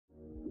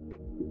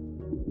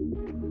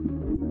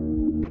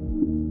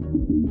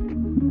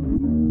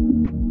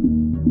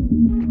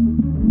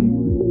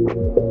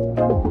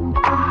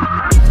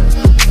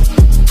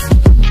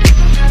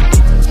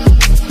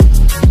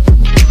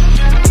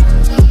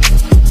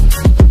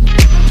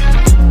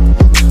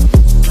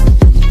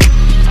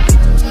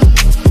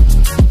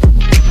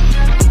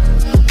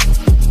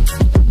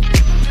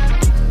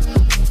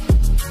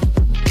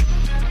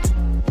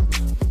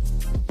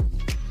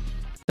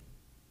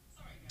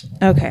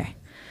Okay.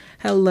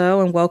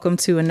 Hello and welcome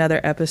to another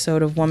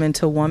episode of Woman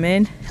to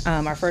Woman.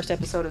 Our first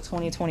episode of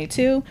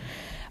 2022.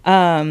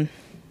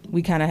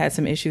 We kind of had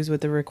some issues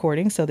with the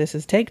recording, so this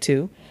is take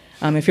two.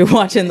 If you're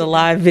watching the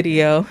live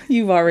video,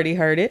 you've already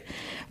heard it.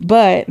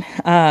 But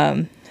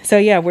so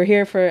yeah, we're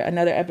here for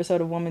another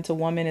episode of Woman to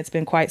Woman. It's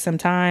been quite some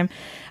time.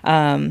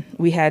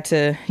 We had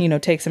to,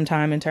 take some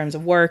time in terms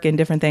of work and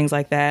different things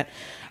like that.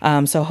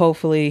 So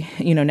hopefully,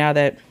 now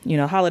that,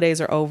 holidays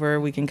are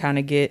over, we can kind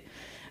of get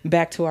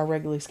back to our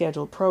regularly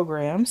scheduled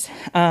programs.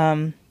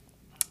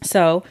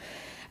 So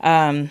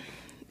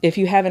if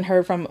you haven't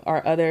heard from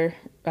our other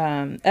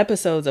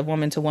episodes of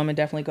Woman to Woman,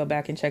 definitely go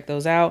back and check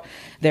those out.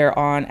 They're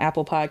on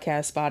Apple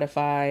Podcasts,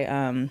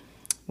 Spotify.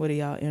 What do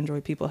y'all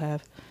Android people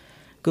have?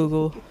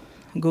 Google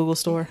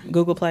Store,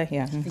 Google Play.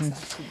 Yeah.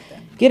 Mm-hmm.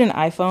 Get an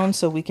iPhone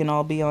so we can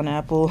all be on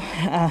Apple.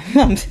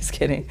 I'm just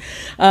kidding.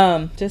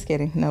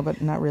 No,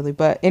 but not really.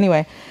 But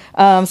anyway,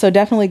 so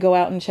definitely go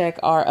out and check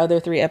our other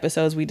 3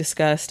 episodes. We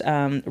discussed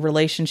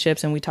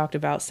relationships and we talked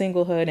about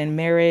singlehood and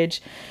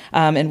marriage.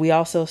 And we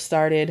also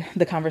started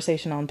the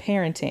conversation on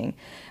parenting.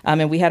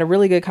 And we had a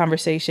really good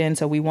conversation.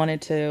 So we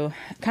wanted to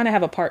kind of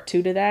have a part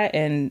 2 to that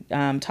and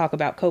talk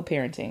about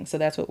co-parenting. So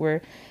that's what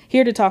we're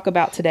here to talk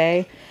about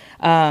today.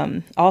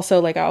 Also,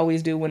 like I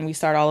always do when we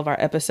start all of our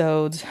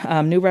episodes,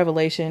 New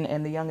Revelation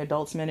and the Young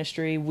Adults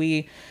Ministry,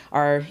 we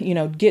are,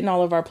 getting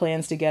all of our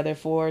plans together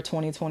for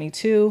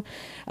 2022.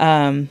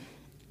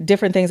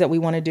 Different things that we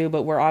want to do,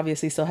 but we're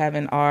obviously still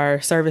having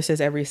our services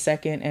every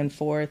second and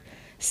fourth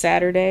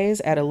Saturdays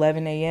at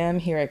 11 a.m.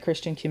 here at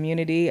Christian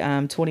Community,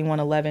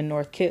 2111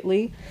 North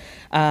Kitley.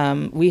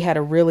 We had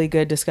a really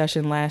good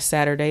discussion last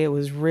Saturday. It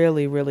was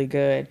really, really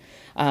good.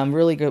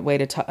 Really good way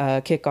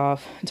to kick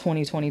off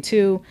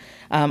 2022.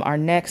 Our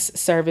next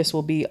service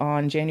will be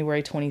on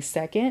January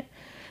 22nd.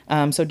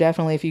 So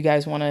definitely, if you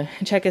guys want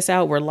to check us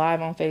out, we're live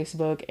on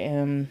Facebook,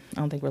 and I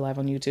don't think we're live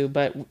on YouTube,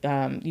 but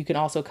you can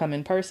also come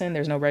in person.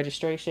 There's no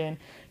registration.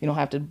 You don't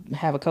have to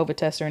have a COVID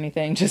test or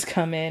anything. Just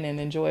come in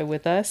and enjoy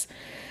with us.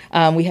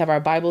 We have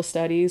our Bible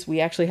studies. We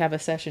actually have a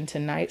session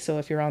tonight. So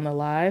if you're on the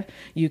live,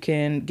 you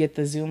can get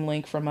the Zoom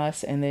link from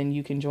us, and then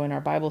you can join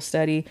our Bible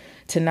study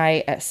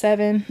tonight at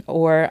 7,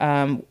 or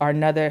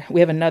we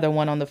have another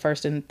one on the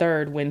first and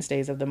third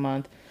Wednesdays of the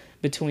month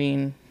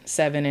between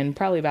 7 and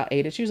probably about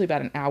 8. It's usually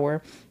about an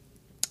hour.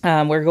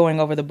 We're going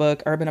over the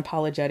book Urban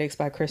Apologetics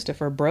by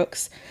Christopher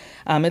Brooks.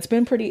 It's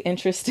been pretty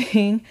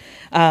interesting.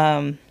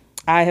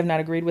 I have not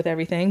agreed with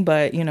everything,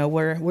 but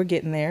we're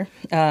getting there.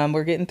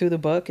 We're getting through the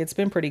book. It's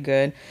been pretty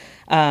good.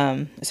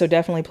 So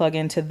definitely plug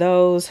into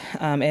those,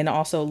 and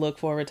also look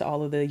forward to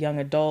all of the young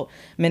adult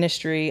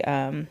ministry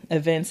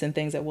events and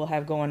things that we'll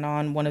have going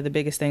on. One of the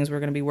biggest things we're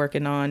going to be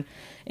working on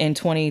in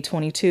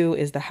 2022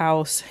 is the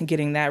house,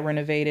 getting that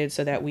renovated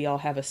so that we all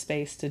have a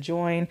space to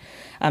join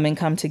and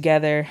come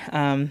together.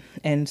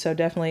 And so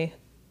definitely,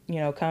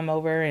 come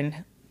over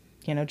and,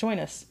 join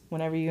us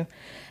whenever you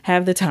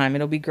have the time.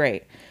 It'll be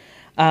great.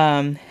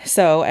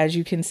 So as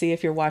you can see,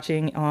 if you're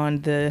watching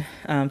on the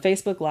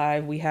Facebook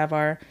Live, we have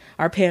our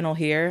panel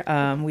here.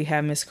 We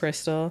have Miss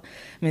Crystal,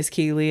 Miss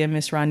Keely, and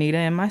Miss Ronita,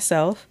 and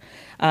myself.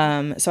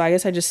 So I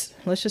guess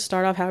let's just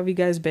start off. How have you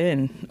guys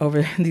been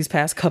over these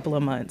past couple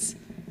of months?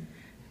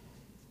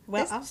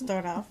 Well, I'll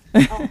start off.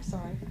 Oh,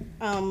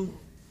 sorry.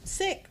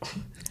 Sick.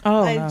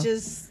 Oh, I'm no.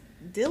 just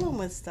dealing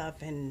with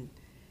stuff and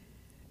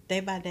day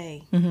by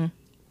day. Mm-hmm.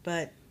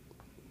 But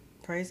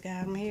praise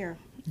God, I'm here.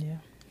 Yeah.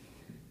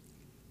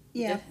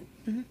 Yeah.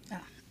 Mm-hmm. Oh.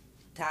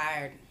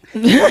 Tired.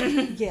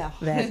 Yeah.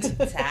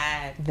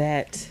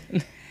 That.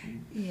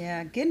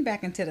 Yeah, getting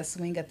back into the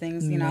swing of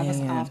things. I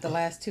was off the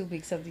last 2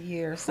 weeks of the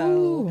year, so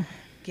Ooh.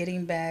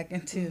 Getting back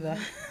into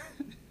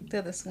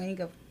the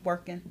swing of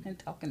working and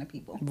talking to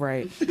people.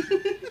 Right.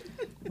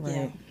 Right.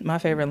 Yeah. My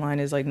favorite line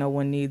is like, no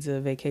one needs a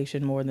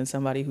vacation more than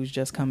somebody who's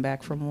just come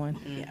back from one.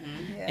 Yeah.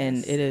 Yes.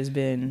 And it has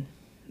been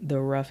the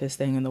roughest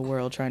thing in the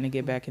world trying to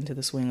get back into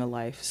the swing of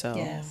life. So,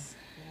 Yes.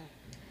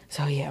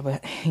 so yeah,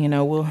 but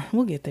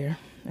we'll get there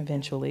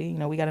eventually.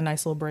 We got a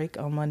nice little break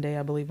on Monday.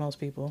 I believe most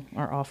people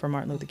are off for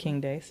Martin Luther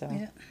King Day. So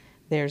Yeah.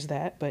 there's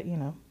that. But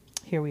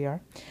here we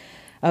are.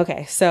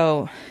 Okay.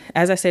 So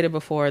as I stated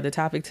before, the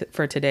topic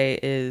for today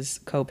is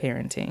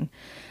co-parenting.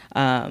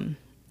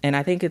 And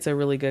I think it's a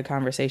really good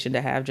conversation to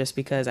have, just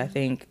because I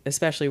think,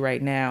 especially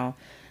right now,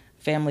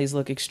 families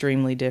look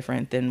extremely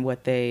different than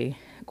what they,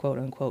 quote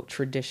unquote,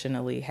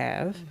 traditionally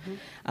have.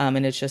 Mm-hmm.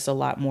 And it's just a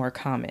lot more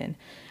common.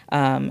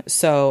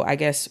 So I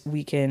guess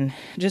we can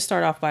just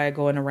start off by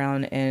going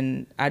around,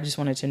 and I just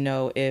wanted to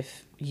know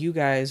if you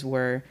guys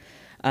were,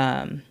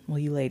 you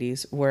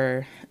ladies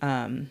were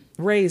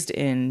raised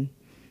in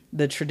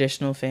the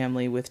traditional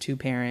family with 2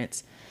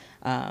 parents,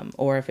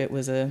 or if it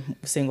was a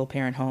single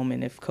parent home,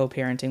 and if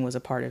co-parenting was a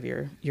part of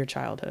your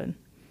childhood.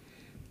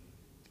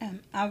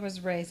 I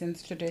was raised in the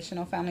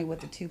traditional family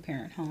with a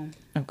 2-parent home.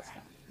 Okay.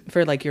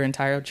 For like your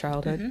entire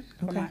childhood?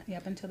 Mm-hmm.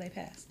 Up until they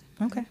passed.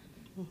 Okay.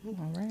 Mm-hmm.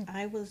 All right.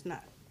 I was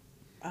not.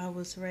 I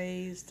was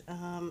raised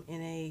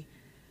in a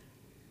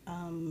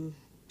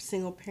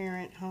single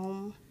parent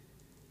home.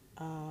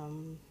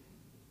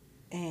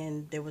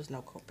 and there was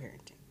no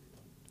co-parenting.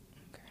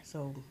 Okay.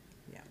 So,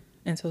 yeah.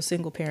 And so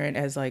single parent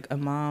as like a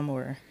mom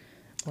or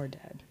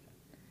dad?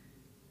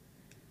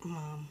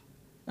 Mom.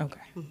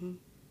 Okay. Mm-hmm.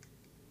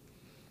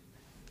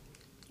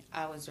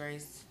 I was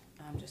raised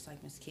just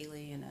like Miss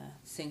Keeley in a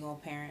single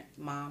parent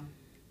mom,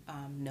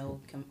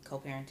 no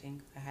co-parenting.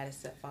 I had a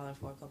stepfather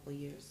for a couple of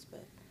years,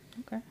 but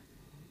Okay.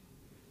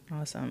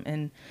 Awesome.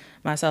 And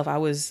myself, I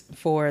was,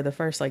 for the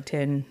first like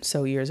 10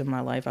 so years of my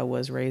life, I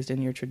was raised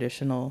in your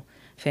traditional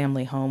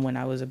family home. When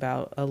I was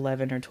about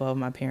 11 or 12,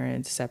 my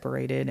parents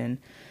separated and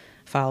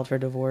filed for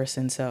divorce.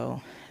 And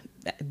so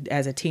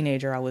as a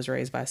teenager, I was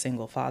raised by a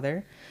single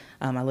father.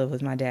 I lived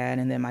with my dad,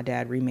 and then my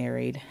dad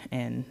remarried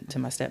and to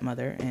my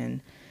stepmother.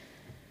 And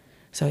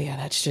so, yeah,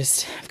 that's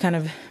just kind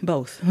of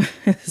both,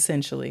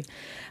 essentially.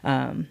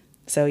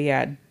 So,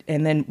 yeah.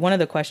 And then one of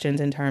the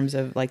questions in terms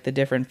of like the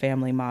different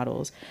family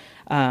models,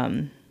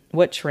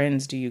 what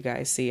trends do you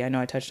guys see? I know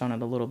I touched on it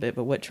a little bit,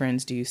 but what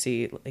trends do you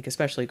see, like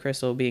especially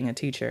Crystal being a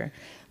teacher,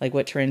 like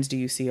what trends do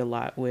you see a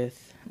lot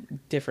with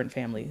different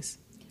families?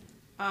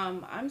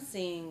 I'm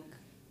seeing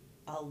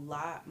a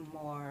lot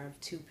more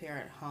of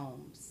two-parent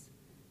homes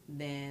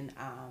than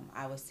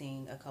I was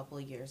seeing a couple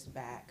of years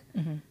back.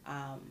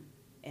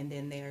 And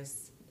then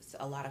there's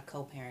a lot of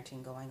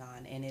co-parenting going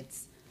on, and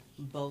it's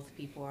both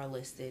people are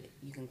listed.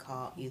 You can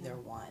call either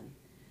one,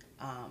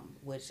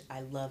 which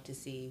I love to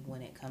see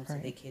when it comes to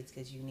the kids,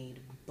 because you need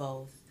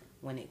both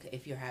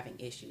if you're having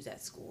issues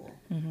at school.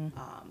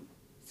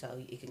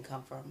 So it can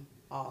come from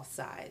all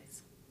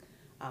sides.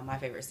 My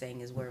favorite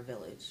saying is "we're a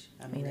village."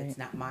 I mean, it's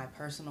not my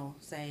personal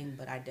saying,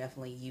 but I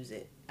definitely use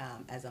it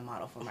as a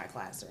model for my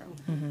classroom,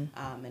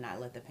 and I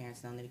let the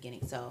parents know in the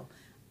beginning. So,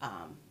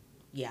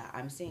 yeah,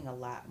 I'm seeing a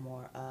lot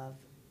more of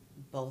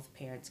both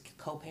parents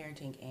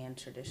co-parenting and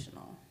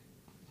traditional.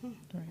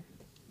 Right.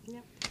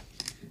 Yep.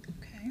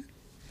 Okay.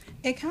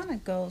 It kind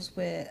of goes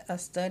with a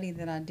study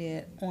that I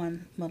did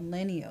on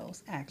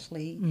millennials,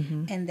 actually,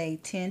 and they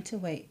tend to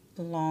wait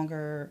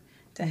longer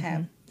to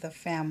have the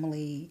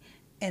family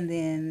and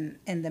then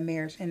in the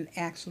marriage, and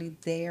actually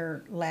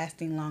they're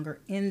lasting longer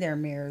in their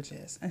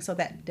marriages. And so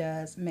that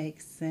does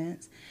make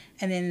sense.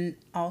 And then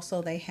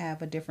also they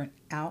have a different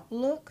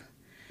outlook.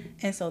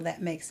 And so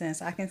that makes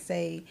sense. I can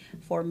say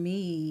for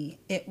me,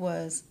 it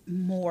was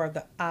more of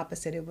the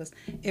opposite. It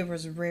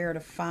was rare to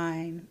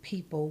find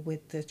people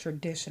with the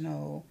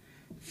traditional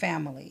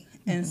family.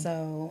 And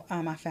so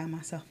I found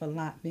myself a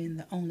lot being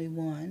the only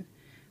one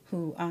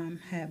who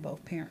had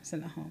both parents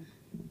in the home.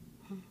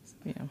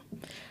 Yeah,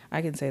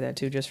 I can say that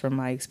too, just from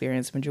my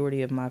experience.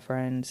 Majority of my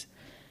friends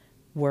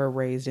were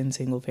raised in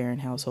single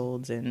parent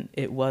households, and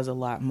it was a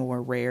lot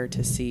more rare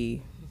to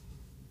see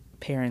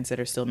parents that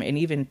are still, and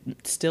even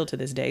still to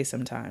this day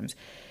sometimes,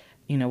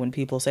 you know, when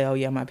people say, oh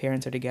yeah, my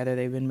parents are together,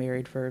 they've been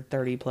married for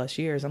 30 plus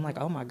years, I'm like,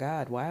 oh my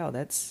God, wow,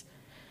 that's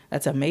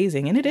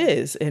amazing. And it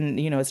is. And,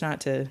 you know, it's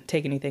not to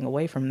take anything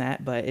away from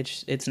that, but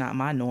it's not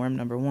my norm,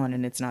 number one,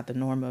 and it's not the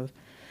norm of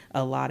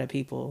a lot of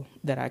people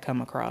that I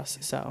come across.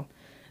 So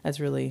that's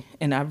really,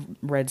 and I've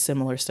read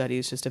similar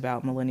studies just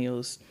about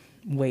millennials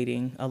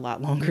waiting a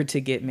lot longer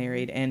to get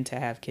married and to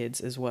have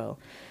kids as well.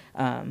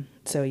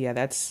 So yeah,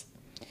 that's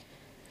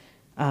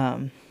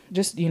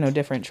just, you know,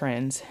 different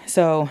trends.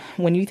 So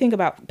when you think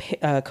about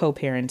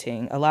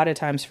co-parenting, a lot of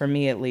times, for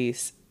me at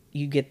least,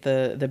 you get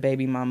the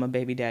baby mama,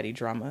 baby daddy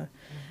drama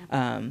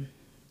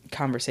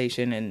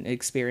conversation and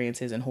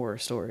experiences and horror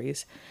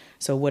stories.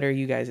 So what are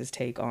you guys'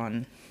 take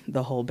on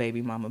the whole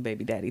baby mama,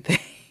 baby daddy thing?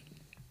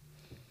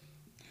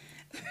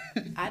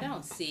 I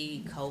don't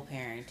see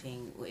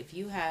co-parenting. If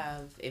you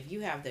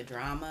have the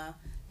drama,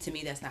 to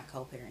me that's not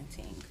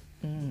co-parenting.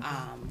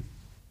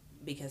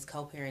 Because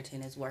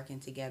co-parenting is working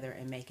together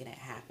and making it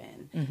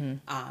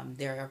happen.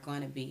 There are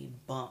going to be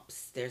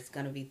bumps. There's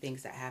going to be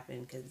things that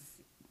happen because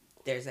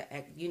there's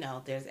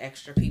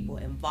extra people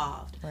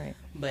involved. Right.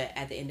 But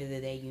at the end of the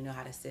day, you know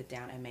how to sit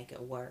down and make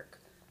it work.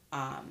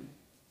 I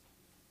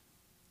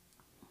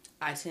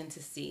tend to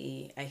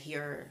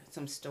hear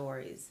some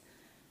stories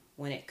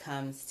when it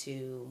comes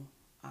to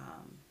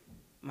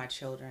my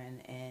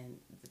children and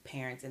the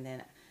parents, and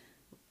then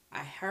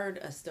I heard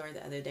a story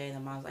the other day, and the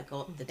mom was like,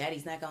 "Oh, the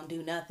daddy's not gonna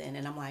do nothing,"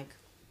 and I'm like,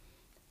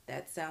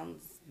 "That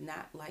sounds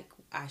not like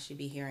I should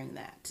be hearing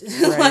that.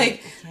 Right.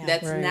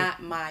 That's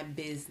not my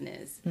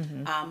business."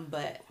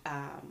 But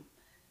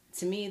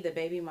to me, the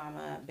baby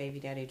mama, baby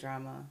daddy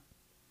drama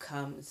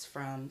comes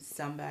from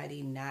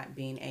somebody not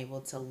being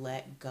able to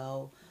let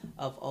go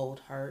of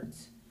old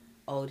hurts,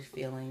 old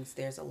feelings.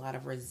 There's a lot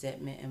of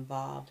resentment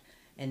involved,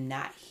 and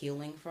not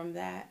healing from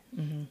that,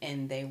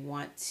 and they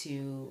want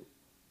to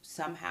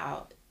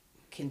somehow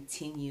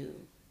continue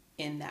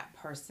in that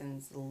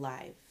person's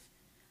life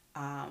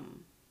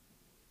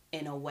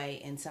in a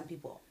way, and some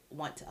people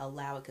want to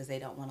allow it because they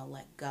don't want to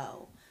let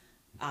go.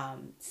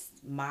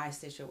 My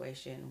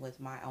situation with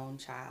my own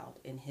child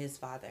and his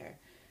father,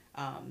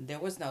 there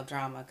was no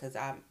drama because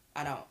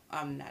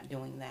I'm not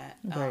doing that.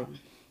 Right.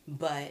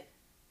 But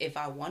if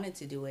I wanted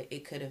to do it,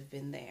 it could have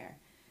been there,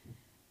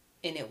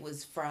 and it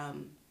was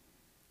from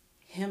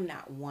him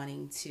not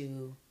wanting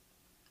to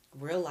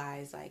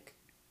realize like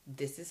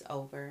this is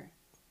over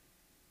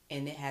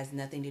and it has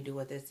nothing to do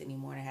with this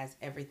anymore. It has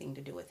everything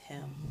to do with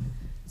him.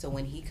 So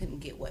when he couldn't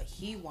get what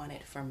he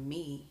wanted from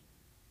me,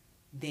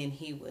 then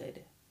he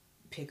would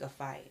pick a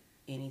fight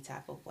any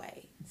type of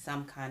way,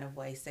 some kind of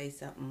way, say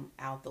something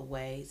out the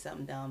way,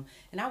 something dumb.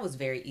 And I was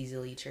very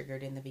easily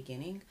triggered in the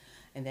beginning.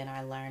 And then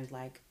I learned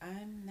like,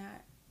 I'm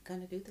not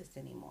going to do this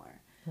anymore.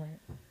 Right.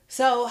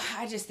 So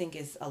I just think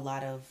it's a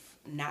lot of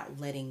not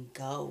letting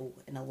go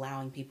and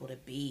allowing people to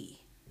be.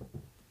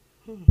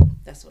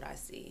 That's what I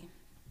see.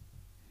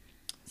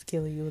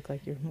 Skilly, you look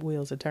like your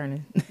wheels are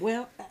turning.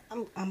 Well,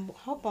 I'm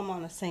hope I'm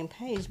on the same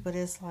page, but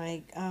it's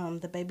like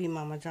the baby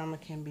mama drama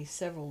can be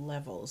several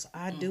levels.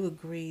 I do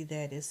agree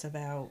that it's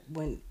about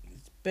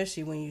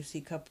especially when you see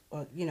couple,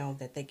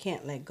 that they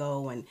can't let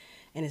go and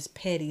it's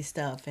petty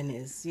stuff and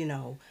it's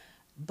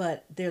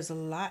but there's a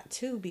lot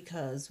too,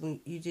 because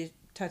when you just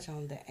touch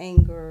on the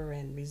anger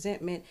and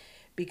resentment,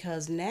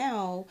 because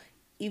now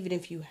even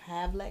if you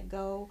have let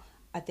go,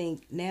 I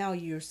think now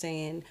you're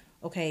saying,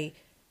 okay,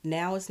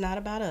 now it's not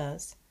about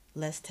us.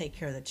 Let's take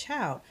care of the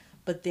child.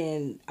 But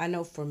then I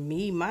know for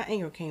me, my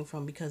anger came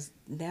from because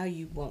now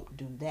you won't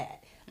do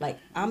that. Like,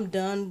 I'm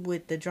done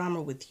with the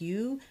drama with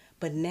you,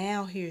 but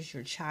now here's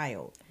your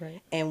child.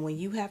 Right. And when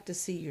you have to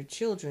see your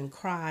children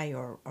cry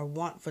or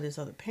want for this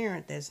other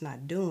parent that's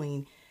not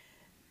doing,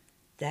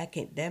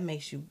 that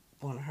makes you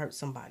want to hurt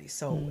somebody.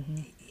 So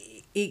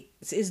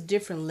it's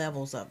different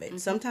levels of it.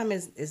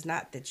 Sometimes it's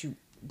not that you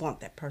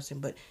want that person,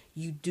 but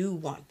you do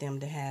want them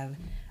to have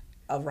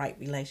a right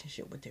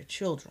relationship with their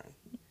children.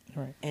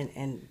 Right.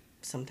 And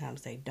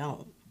sometimes they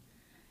don't.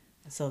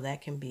 So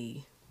that can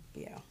be,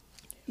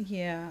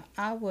 Yeah,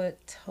 I would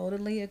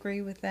totally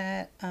agree with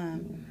that.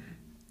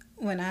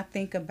 When I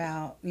think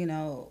about,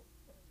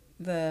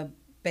 the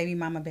baby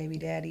mama, baby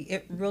daddy,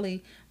 it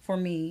really, for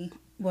me,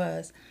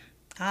 was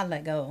I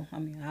let go. I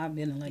mean, I've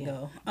been to let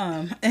go.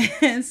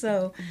 And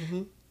so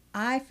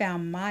I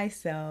found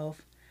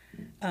myself,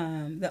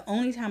 the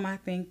only time I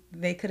think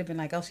they could have been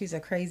like, oh, she's a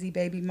crazy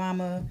baby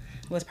mama,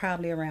 was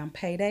probably around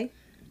payday.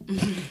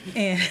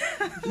 and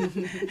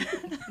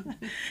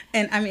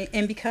I mean,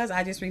 and because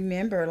I just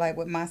remember like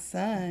with my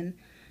son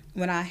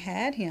when I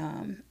had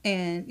him,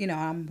 and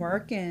I'm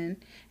working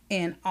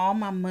and all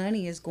my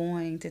money is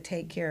going to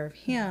take care of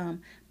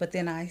him, but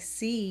then I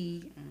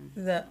see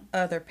the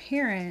other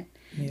parent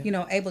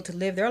able to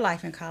live their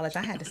life in college.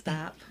 I had to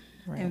stop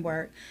and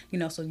work,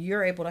 so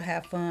you're able to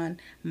have fun.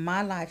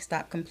 My life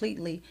stopped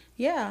completely.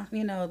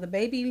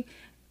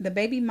 The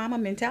baby mama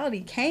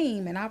mentality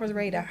came, and I was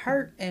ready to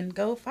hurt and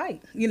go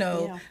fight,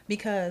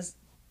 because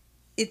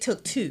it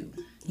took two.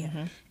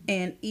 Yeah.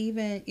 And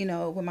even,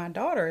 with my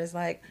daughter, it's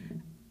like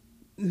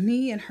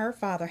me and her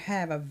father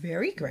have a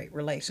very great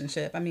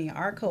relationship. I mean,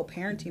 our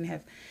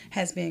co-parenting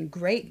has been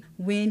great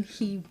when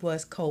he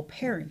was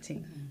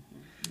co-parenting.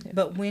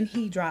 But when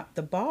he dropped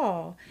the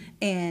ball,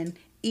 and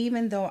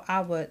even though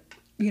I would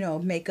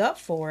make up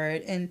for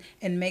it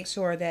and make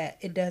sure that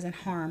it doesn't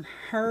harm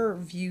her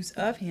views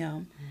of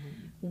him,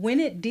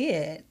 when it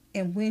did,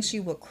 and when she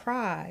would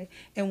cry,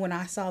 and when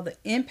I saw the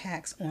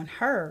impacts on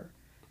her,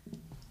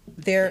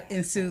 there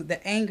ensued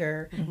the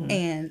anger,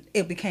 and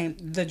it became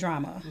the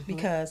drama,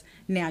 because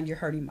now you're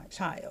hurting my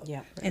child.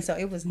 Yeah. And so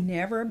it was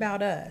never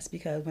about us,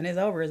 because when it's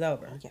over, it's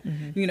over.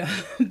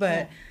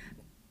 Yeah.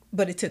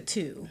 But it took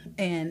two,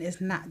 and it's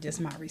not just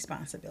my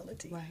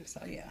responsibility. Right.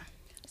 So yeah.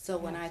 So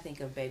when I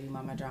think of baby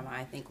mama drama,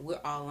 I think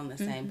we're all on the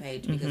same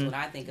page, because when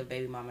I think of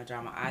baby mama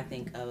drama, I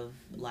think of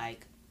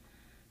like,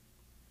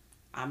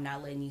 I'm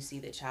not letting you see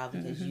the child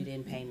because you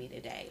didn't pay me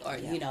today, or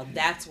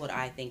that's what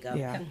I think of.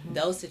 Yeah.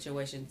 Those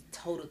situations,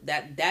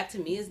 that to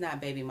me is not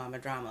baby mama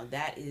drama.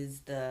 That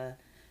is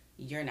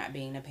you're not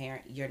being a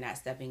parent, you're not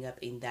stepping up,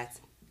 and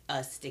that's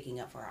us sticking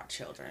up for our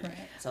children. Right.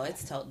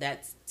 So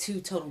that's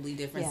two totally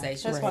different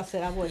stations. That's why I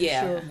said I wasn't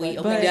sure. We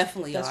but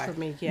definitely that's are. for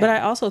me. Yeah. But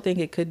I also think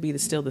it could be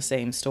still the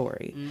same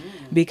story,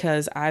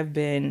 because I've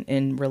been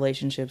in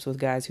relationships with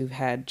guys who've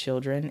had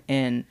children,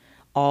 and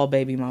all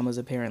baby mamas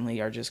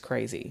apparently are just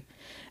crazy.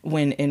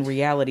 When in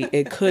reality,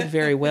 it could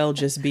very well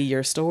just be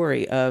your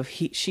story of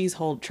she's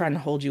trying to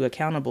hold you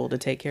accountable to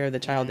take care of the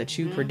child that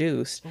you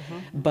produced,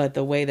 but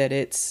the way that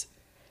it's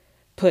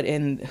put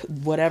in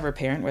whatever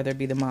parent, whether it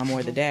be the mom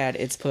or the dad,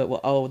 it's put,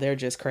 well, oh, they're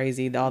just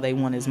crazy. All they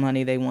want is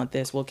money. They want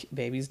this. Well,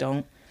 babies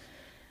don't,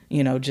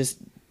 just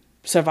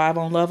survive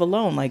on love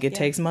alone. Like it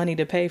takes money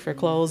to pay for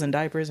clothes and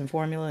diapers and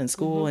formula and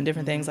school and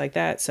different things like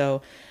that.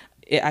 So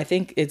I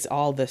think it's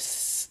all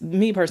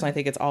me personally, I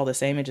think it's all the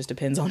same. It just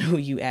depends on who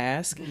you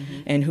ask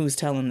and who's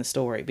telling the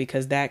story,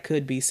 because that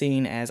could be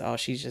seen as, oh,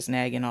 she's just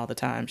nagging all the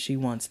time. She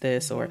wants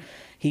this, or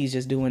he's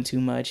just doing too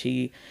much.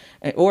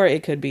 Or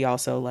it could be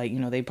also like,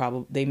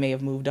 they may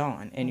have moved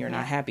on and you're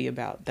not happy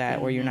about that,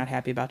 or you're not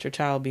happy about your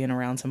child being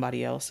around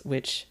somebody else,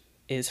 which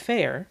is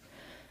fair,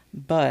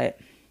 but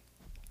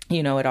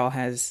it all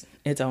has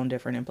its own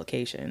different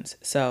implications.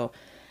 So,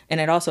 and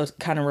it also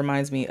kind of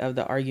reminds me of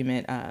the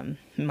argument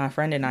my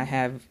friend and I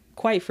have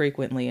quite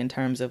frequently in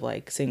terms of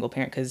like single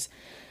parent, because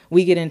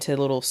we get into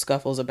little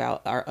scuffles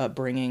about our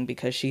upbringing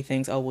because she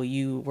thinks, oh, well,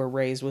 you were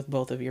raised with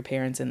both of your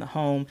parents in the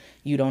home.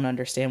 You don't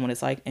understand what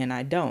it's like. And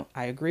I don't.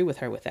 I agree with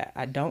her with that.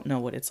 I don't know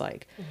what it's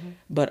like.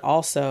 But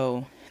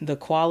also the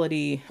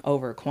quality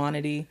over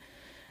quantity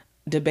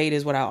debate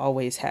is what I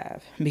always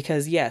have,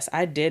 because yes,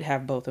 I did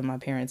have both of my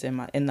parents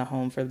in the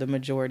home for the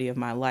majority of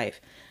my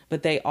life,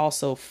 but they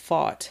also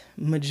fought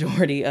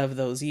majority of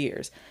those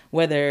years,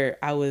 whether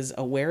I was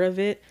aware of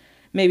it,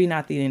 maybe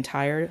not the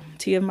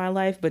entirety of my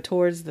life, but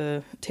towards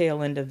the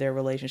tail end of their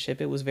relationship,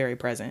 it was very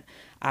present.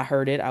 I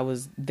heard it. I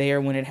was there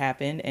when it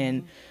happened,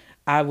 and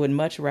I would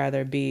much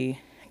rather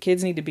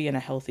kids need to be in a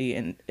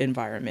healthy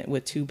environment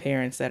with two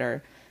parents that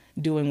are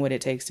doing what it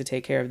takes to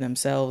take care of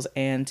themselves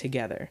and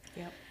together.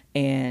 Yep.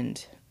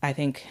 And I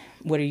think,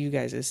 what are you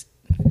guys'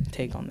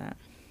 take on that?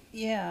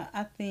 Yeah,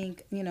 I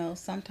think,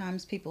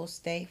 sometimes people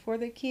stay for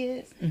their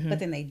kids, but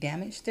then they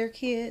damage their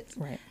kids.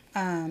 Right.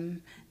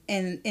 And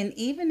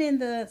even in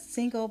the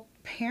single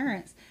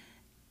parents,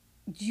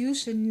 you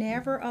should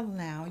never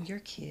allow your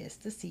kids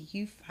to see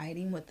you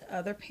fighting with the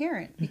other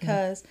parent,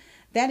 because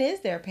that is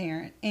their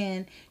parent,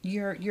 and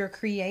you're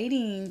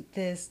creating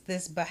this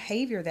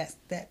behavior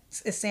that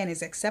is saying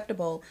is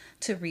acceptable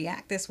to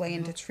react this way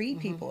and to treat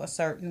people a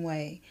certain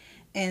way.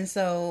 And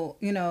so,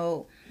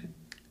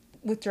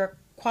 with your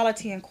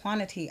quality and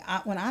quantity,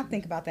 when I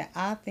think about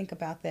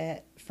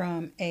that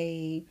from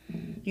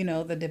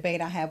the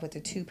debate I have with the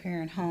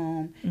two-parent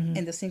home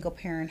and the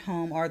single-parent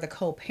home, or the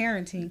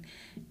co-parenting.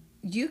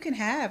 You can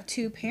have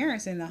two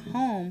parents in the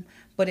home,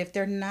 but if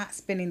they're not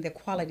spending the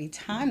quality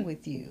time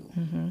with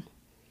you,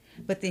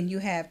 but then you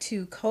have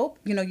you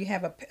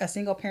have a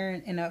single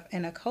parent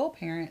and a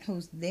co-parent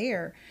who's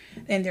there,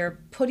 and they're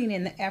putting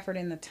in the effort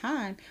and the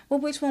time. Well,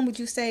 which one would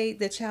you say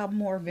the child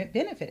more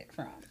benefited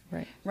from?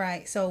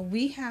 Right. So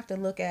we have to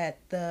look at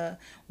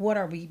what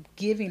are we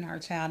giving our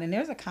child? And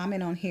there's a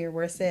comment on here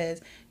where it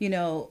says,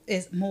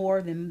 it's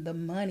more than the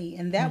money.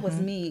 And that was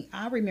me.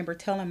 I remember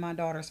telling my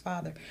daughter's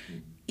father,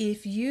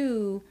 if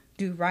you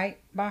do right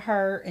by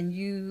her and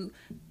you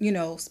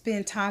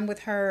spend time with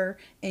her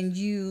and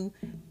you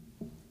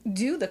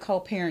do the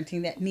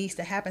co-parenting that needs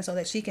to happen so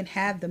that she can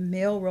have the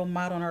male role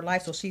model in her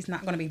life, so she's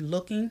not going to be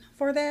looking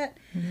for that,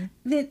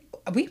 then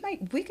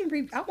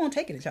I won't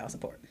take it to child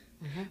support.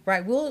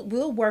 Right,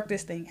 we'll work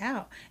this thing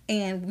out,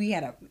 and we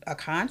had a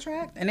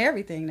contract and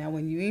everything. Now,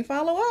 when you didn't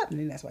follow up,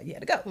 then that's why you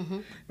had to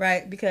go,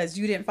 right? Because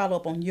you didn't follow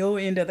up on your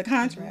end of the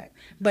contract.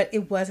 But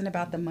it wasn't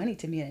about the money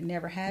to me, and it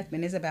never has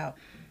been. It's about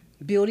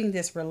building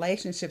this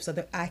relationship so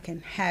that I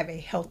can have a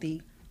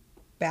healthy,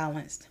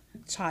 balanced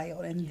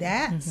child, and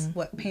that's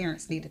what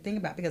parents need to think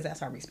about, because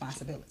that's our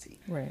responsibility.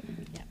 Right.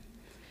 Yeah.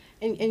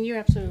 And you're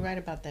absolutely right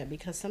about that,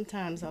 because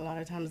a lot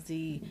of times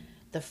the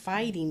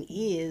fighting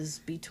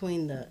is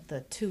between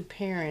the two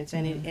parents,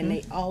 and and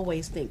they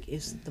always think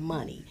it's the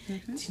money.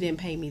 She didn't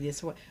pay me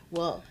this.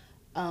 Well,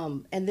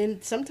 and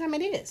then sometimes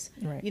it is.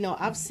 Right.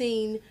 I've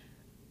seen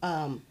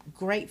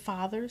great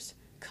fathers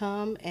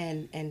come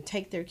and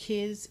take their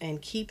kids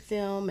and keep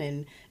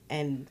them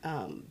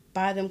and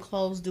buy them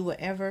clothes, do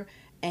whatever,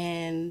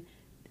 and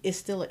it's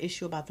still an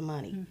issue about the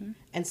money.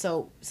 And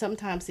so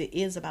sometimes it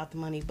is about the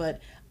money, but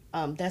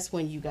that's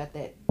when you got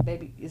that,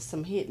 maybe it's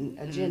some hidden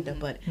agenda.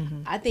 But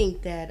I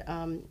think that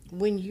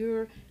when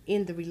you're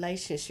in the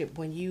relationship,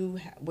 when you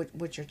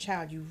with your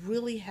child, you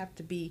really have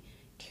to be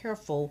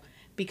careful,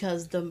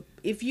 because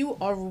if you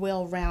are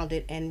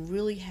well-rounded and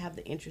really have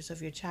the interest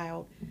of your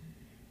child,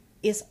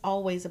 it's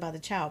always about the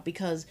child,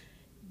 because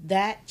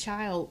that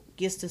child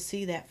gets to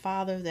see that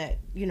father that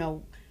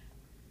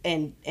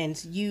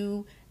and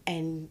you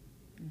and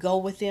go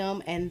with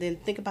them, and then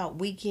think about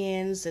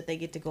weekends that they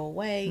get to go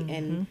away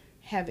and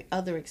have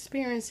other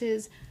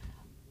experiences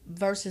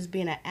versus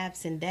being an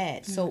absent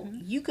dad. So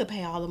you could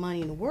pay all the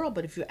money in the world,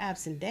 but if you're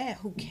absent dad,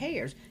 who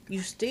cares?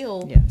 You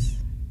still,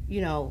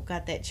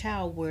 got that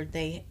child where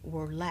they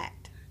were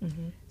lacked.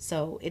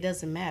 So it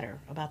doesn't matter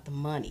about the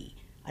money.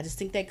 I just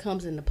think that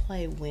comes into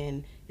play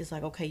when it's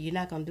like, okay, you're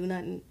not going to do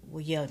nothing.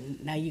 Well, yeah,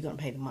 now you're going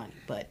to pay the money.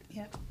 But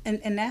yeah,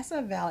 and that's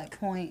a valid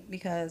point,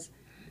 because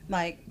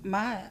like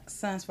my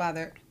son's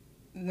father,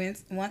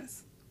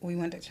 once we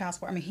went to child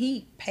support, I mean,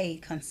 he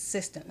paid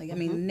consistently. I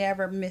mean,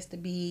 never missed a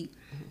beat,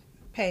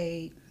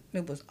 paid.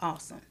 It was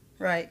awesome,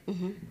 right?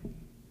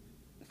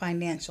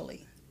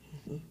 Financially.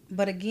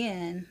 But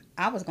again,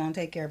 I was going to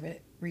take care of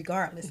it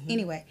regardless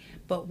anyway.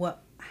 But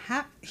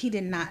he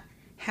did not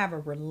have a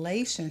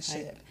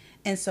relationship. Right.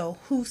 And so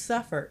who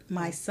suffered?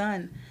 My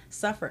son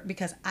suffered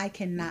because I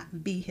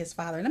cannot be his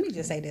father. Let me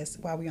just say this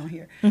while we're on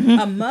here.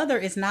 A mother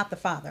is not the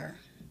father.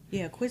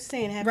 Yeah, quit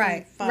saying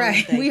happy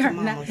Father's Day. We are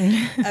not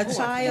a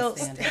child.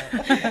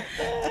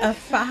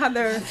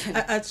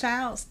 A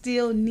child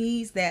still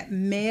needs that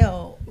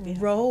male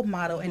role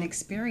model and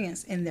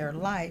experience in their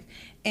life.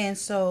 And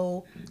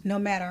so no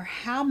matter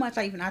how much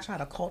I try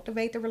to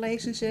cultivate the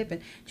relationship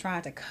and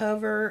try to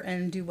cover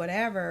and do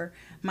whatever,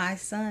 my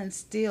son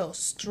still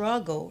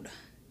struggled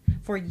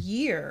for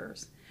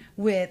years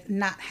with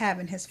not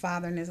having his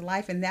father in his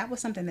life. And that was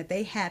something that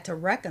they had to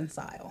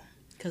reconcile.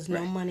 Because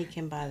no money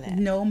can buy that.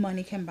 No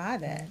money can buy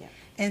that. Yeah.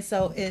 And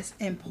so it's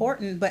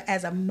important. But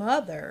as a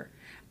mother,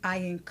 I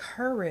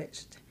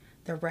encouraged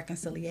the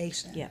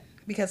reconciliation. Yeah.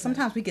 Because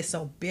sometimes we get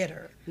so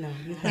bitter. No,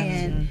 you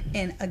have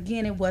And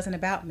again, it wasn't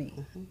about me.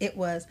 It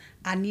was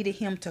I needed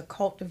him to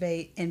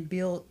cultivate and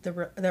build the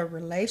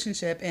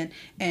relationship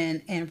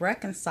and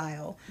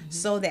reconcile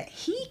so that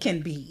he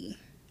can be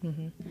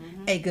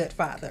a good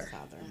father,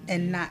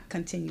 and not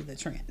continue the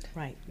trend.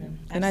 right.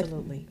 And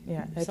Absolutely.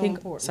 I So think.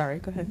 important. Sorry,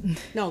 go ahead.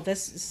 No,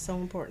 that's so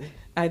important.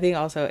 I think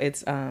also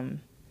it's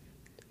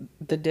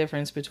the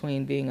difference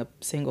between being a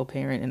single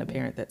parent and a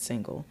parent that's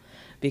single,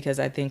 because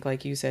I think,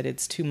 like you said,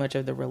 it's too much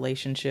of the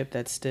relationship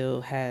that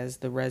still has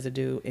the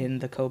residue in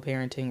the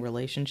co-parenting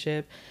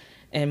relationship,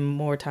 and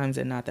more times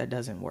than not that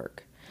doesn't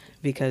work,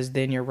 because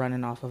then you're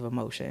running off of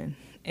emotion,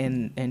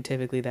 and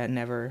typically that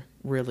never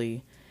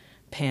really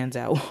pans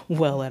out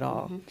well at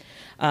all.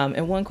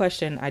 And one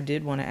question I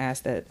did want to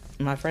ask that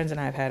my friends and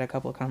I have had a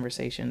couple of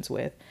conversations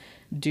with: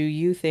 do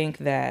you think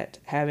that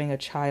having a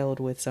child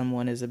with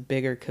someone is a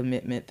bigger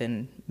commitment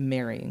than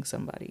marrying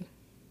somebody?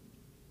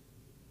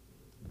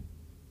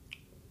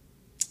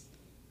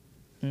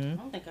 I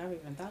don't think I've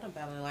even thought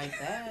about it like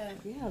that.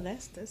 Yeah,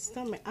 that's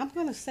something. I'm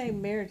gonna say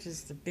marriage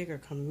is the bigger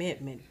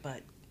commitment,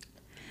 but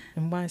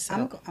And why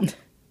so?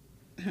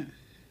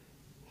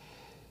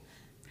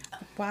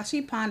 While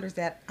she ponders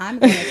that, I'm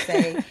going to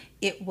say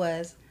it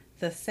was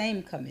the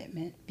same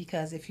commitment,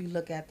 because if you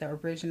look at the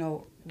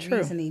original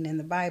reasoning in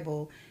the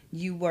Bible,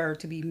 you were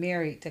to be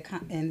married to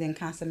and then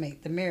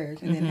consummate the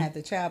marriage and then have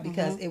the child,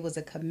 because it was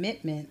a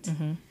commitment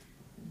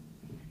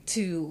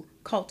to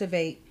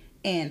cultivate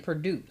and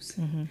produce.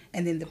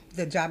 And then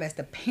the job as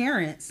the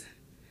parents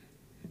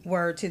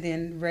were to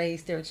then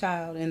raise their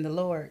child in the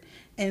Lord.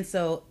 And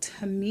so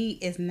to me,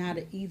 it's not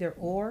an either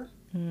or,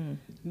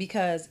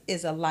 because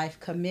it's a life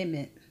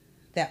commitment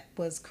that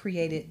was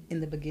created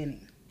in the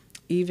beginning.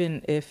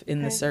 Even if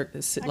in the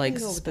I can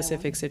go with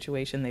specific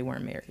situation they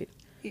weren't married.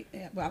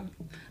 Yeah, well,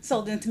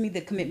 so then to me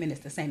the commitment is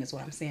the same as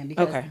what I'm saying,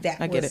 because Okay,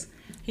 that I get it.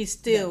 he's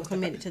still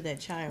committed to that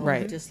child.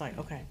 Right. Just like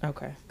okay,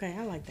 Okay.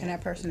 I like that. and that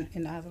person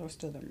in the other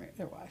still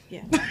their wife.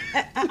 Yeah,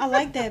 I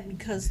like that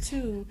because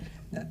too,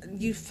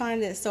 you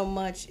find it so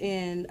much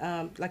in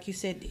like you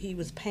said, he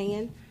was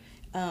paying,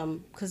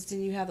 because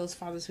then you have those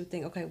fathers who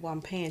think, okay, well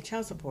I'm paying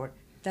child support,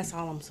 that's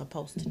all I'm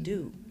supposed to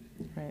do.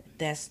 Right.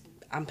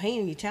 I'm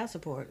paying you child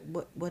support.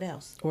 What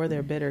else? Or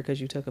they're bitter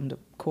because you took them to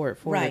court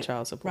for the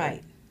child support.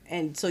 Right.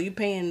 And so you're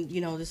paying,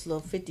 this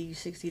little $50,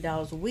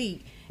 $60 a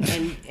week,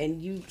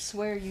 and you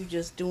swear you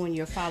just doing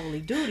your fatherly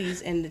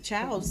duties, and the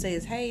child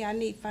says, "Hey, I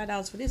need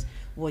 $5 for this."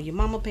 Well, your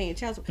mama paying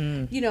child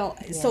support.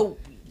 So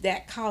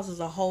that causes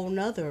a whole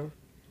nother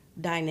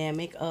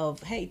dynamic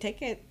of, hey, take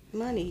that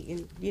money,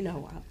 and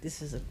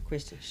this is a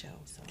Christian show,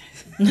 so.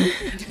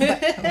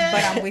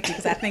 But I'm with you,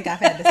 because I think I've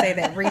had to say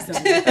that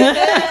recently.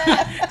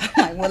 I'm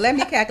like, well, let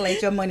me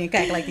calculate your money and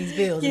calculate these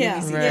bills. And Yeah,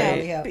 let me see Right.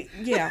 how we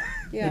help.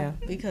 Yeah,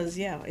 because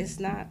it's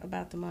not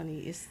about the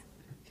money.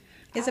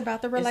 It's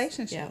about the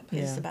relationship.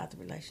 It's Yeah. about the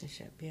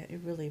relationship. Yeah, it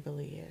really,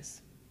 really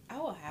is. I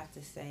will have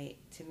to say,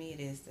 to me, it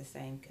is the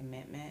same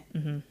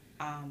commitment.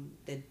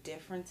 The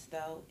difference,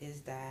 though,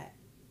 is that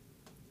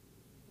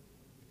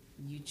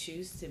you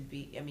choose to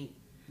be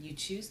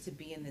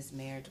in this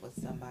marriage with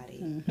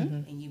somebody,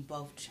 and you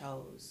both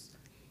chose.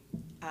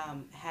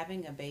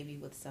 Having a baby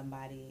with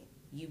somebody,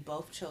 you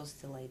both chose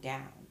to lay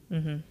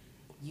down.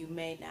 You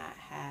may not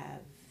have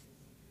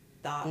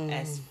thought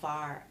as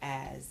far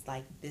as,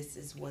 like, this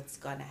is what's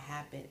going to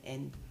happen,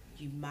 and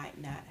you might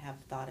not have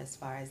thought as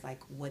far as, like,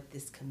 what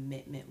this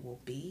commitment will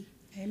be.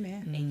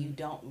 Amen. And you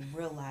don't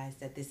realize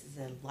that this is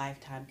a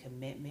lifetime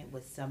commitment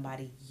with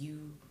somebody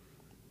you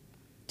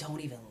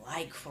don't even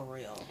like for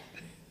real.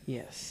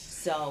 Yes.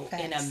 So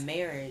in a Facts.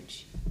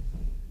 marriage,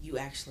 you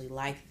actually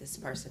like this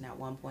person at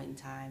one point in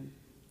time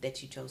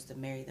that you chose to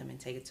marry them and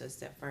take it to a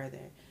step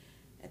further.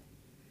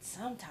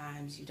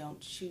 Sometimes you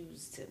don't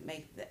choose to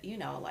make the,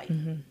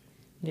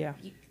 Yeah.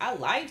 I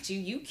liked you,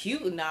 you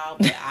cute and all,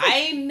 but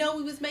I didn't know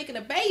we was making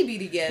a baby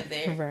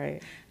together.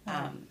 Right.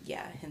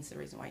 Hence the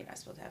reason why you're not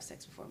supposed to have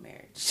sex before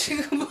marriage.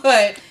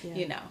 But,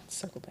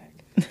 Circle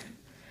back.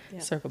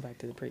 Circle back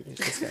to the previous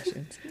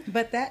discussions.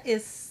 But that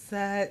is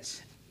such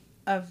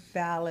a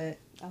valid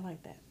I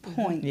like that.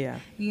 point. Yeah.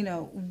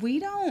 We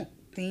don't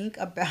think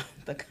about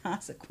the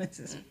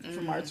consequences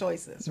from our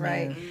choices,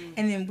 right?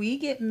 And then we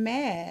get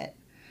mad.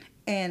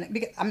 And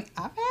because I've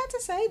had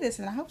to say this,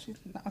 and I hope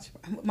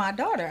my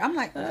daughter. I'm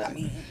like,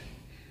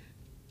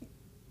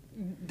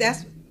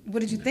 that's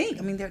what did you think?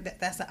 I mean,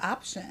 that's an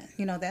option.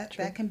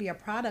 That can be a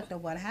product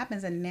of what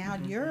happens, and now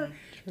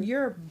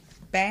you're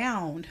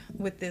bound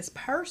with this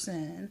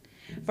person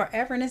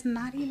forever, and it's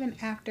not even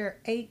after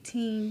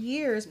 18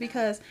 years,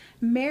 because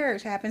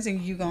marriage happens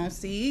and you're gonna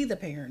see the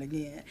parent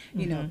again.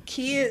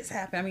 Kids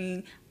happen. I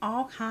mean,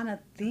 all kind of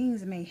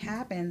things may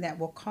happen that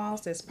will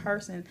cause this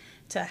person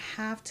to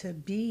have to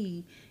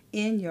be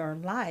in your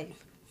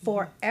life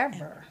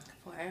forever.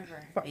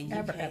 Forever. Forever. And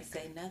you can't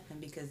say nothing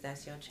because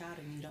that's your child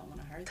and you don't want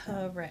to hurt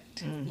them.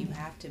 Correct. You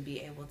have to be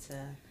able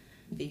to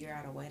figure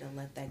out a way to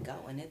let that go,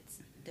 and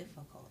it's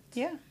difficult.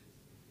 Yeah.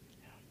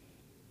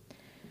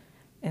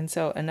 And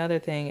so another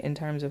thing in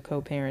terms of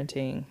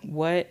co-parenting,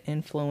 what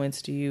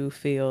influence do you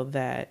feel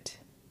that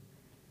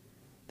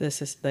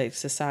this like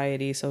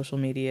society, social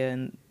media,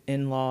 and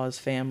in-laws,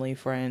 family,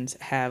 friends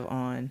have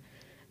on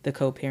the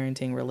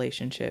co-parenting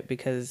relationship?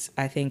 Because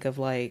I think of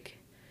like,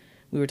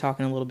 we were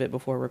talking a little bit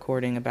before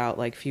recording about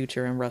like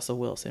Future and Russell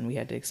Wilson. We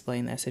had to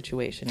explain that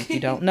situation. If you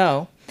don't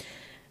know,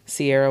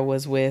 Sierra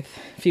was with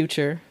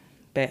Future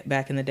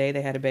back in the day.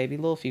 They had a baby,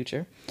 Lil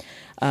Future,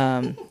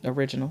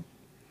 original.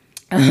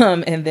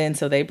 And then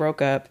so they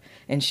broke up,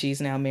 and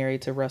she's now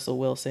married to Russell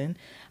Wilson.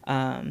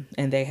 And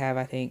they have,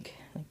 I think,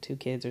 like 2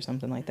 kids or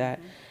something like that.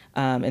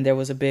 And there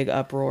was a big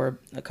uproar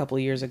a couple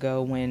of years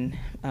ago when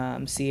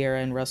Sierra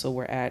and Russell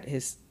were at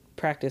his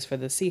practice for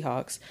the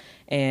Seahawks,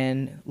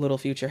 and Little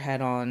Future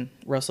had on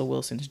Russell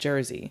Wilson's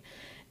jersey.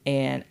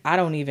 And I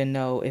don't even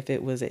know if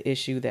it was an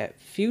issue that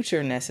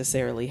Future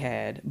necessarily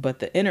had, but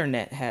the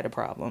internet had a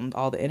problem.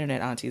 All the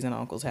internet aunties and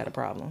uncles had a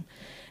problem,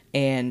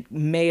 and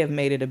may have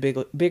made it a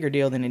bigger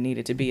deal than it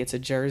needed to be. It's a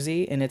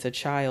jersey, and it's a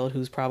child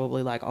who's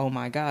probably like, oh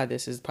my God,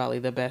 this is probably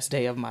the best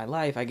day of my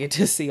life. I get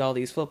to see all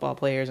these football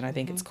players, and I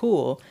think it's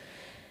cool.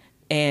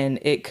 And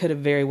it could have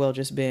very well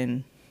just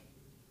been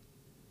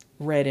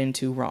read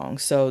into wrong.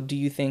 So do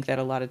you think that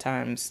a lot of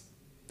times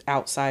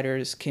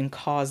outsiders can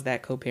cause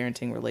that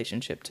co-parenting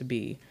relationship to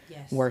be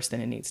worse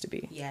than it needs to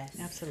be? Yes.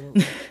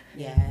 Absolutely.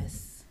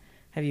 Yes.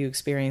 Have you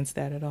experienced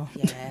that at all?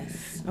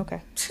 Yes. Okay.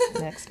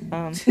 Next.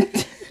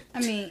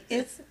 I mean,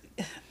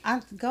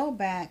 I go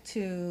back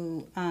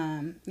to,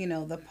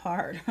 the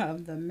part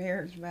of the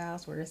marriage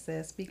vows where it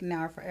says, speak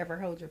now or forever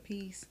hold your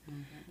peace.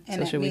 Mm-hmm.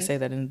 And so should we say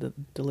that in the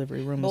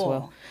delivery room as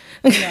well?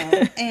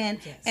 And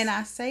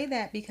I say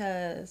that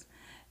because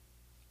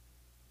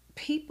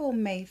people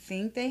may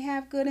think they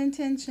have good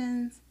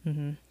intentions,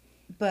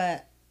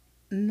 but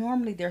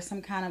normally there's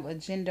some kind of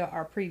agenda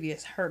or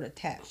previous hurt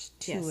attached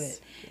to it.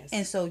 Yes.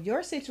 And so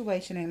your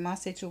situation and my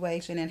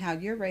situation and how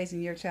you're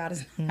raising your child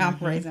is how I'm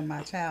raising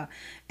my child.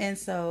 And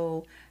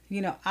so,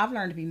 I've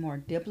learned to be more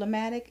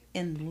diplomatic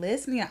and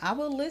listening. I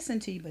will listen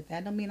to you, but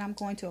that don't mean I'm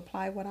going to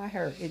apply what I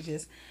heard. It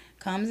just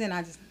comes in.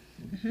 I just,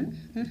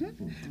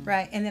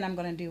 right. And then I'm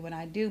going to do what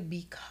I do,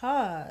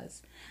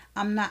 because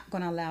I'm not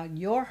going to allow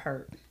your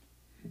hurt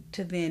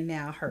to then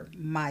now hurt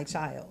my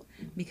child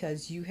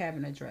because you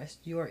haven't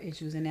addressed your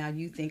issues, and now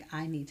you think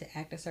I need to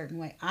act a certain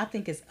way. I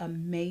think it's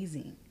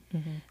amazing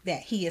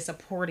that he is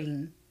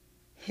supporting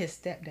his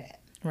stepdad.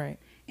 Right.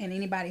 And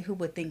anybody who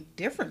would think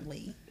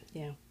differently,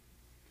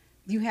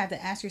 you have to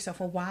ask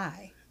yourself, well,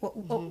 why?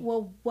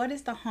 Well, what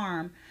is the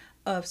harm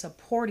of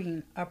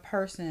supporting a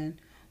person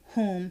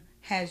whom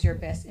has your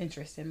best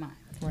interest in mind?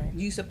 Right.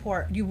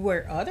 You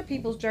wear other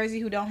people's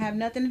jersey who don't have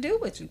nothing to do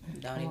with you.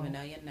 Don't even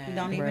know your name.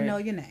 Don't even know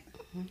your name.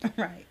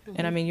 Right.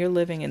 And I mean, you're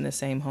living in the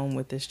same home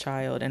with this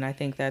child, and I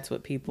think that's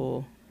what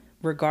people,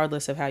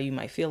 regardless of how you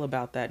might feel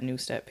about that new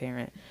step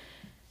parent,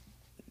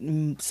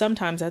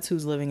 sometimes that's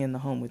who's living in the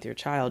home with your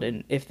child.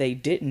 And if they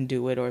didn't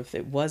do it, or if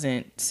it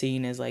wasn't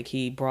seen as like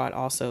he brought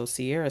also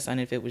Sierra's son,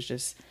 if it was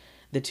just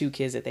the 2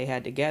 kids that they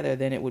had together,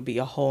 then it would be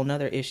a whole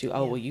nother issue.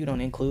 Oh, well, you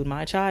don't include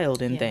my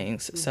child in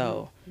things.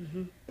 So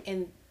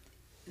and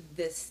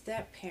the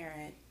step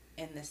parent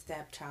and the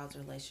stepchild's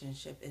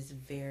relationship is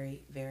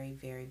very, very,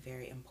 very,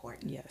 very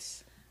important.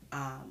 Yes.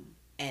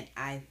 And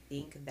I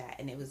think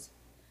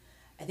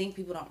I think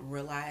people don't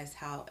realize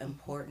how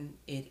important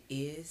it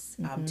is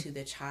to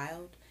the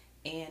child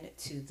and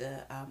to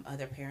the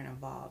other parent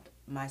involved.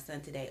 My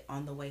son today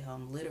on the way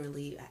home,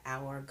 literally an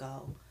hour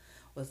ago,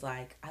 was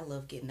like, I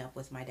love getting up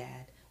with my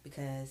dad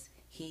because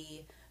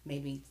he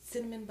made me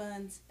cinnamon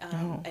buns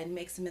and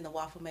makes them in the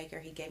waffle maker.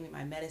 He gave me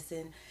my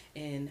medicine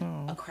in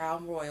a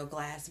Crown Royal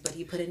glass, but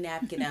he put a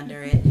napkin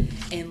under it.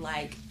 And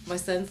like, my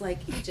son's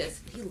like,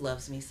 he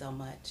loves me so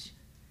much.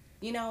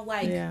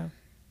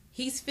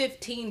 He's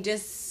 15,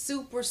 just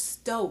super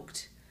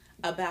stoked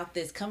about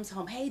this. Comes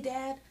home, hey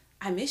dad,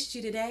 I missed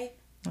you today.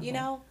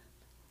 And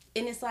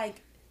it's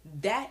like,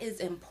 that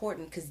is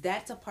important because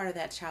that's a part of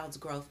that child's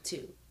growth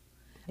too.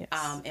 Yes.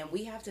 And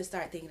we have to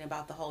start thinking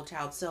about the whole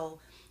child. So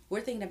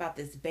we're thinking about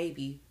this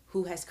baby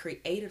who has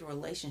created a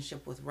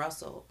relationship with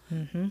Russell.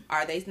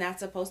 Are they not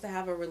supposed to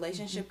have a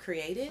relationship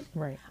created?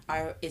 Right.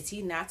 Is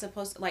he not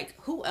supposed to, like,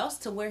 who else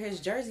to wear his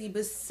jersey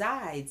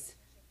besides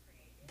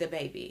the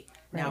baby?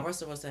 Right. Now,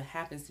 Russell Wilson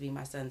happens to be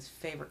my son's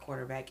favorite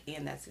quarterback,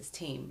 and that's his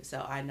team.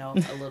 So I know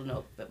a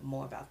little bit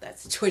more about that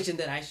situation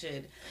than I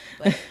should.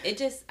 But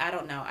I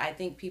don't know. I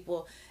think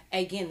people,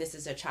 again, this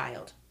is a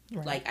child.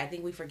 Right. Like, I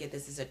think we forget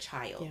this is a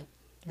child. Yeah.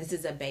 This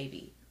is a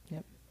baby.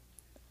 Yep.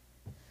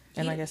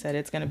 And like I said,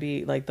 it's going to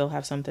be like they'll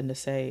have something to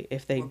say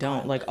if they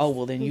don't. Like, oh,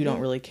 well, then you don't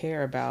really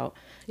care about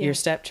your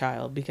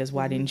stepchild because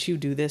why didn't you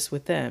do this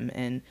with them?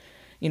 And,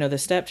 the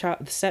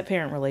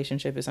step-parent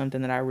relationship is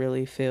something that I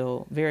really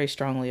feel very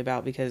strongly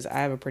about because I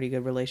have a pretty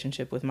good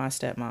relationship with my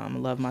stepmom. I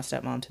love my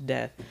stepmom to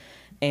death.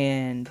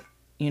 And,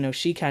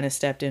 she kind of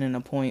stepped in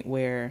a point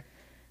where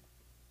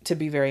to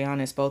be very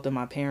honest, both of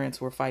my parents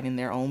were fighting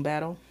their own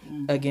battle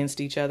against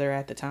each other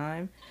at the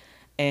time.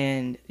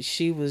 And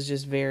she was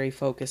just very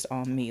focused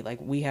on me. Like,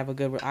 we have a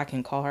good, I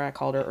can call her. I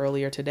called her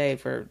earlier today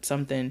for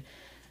something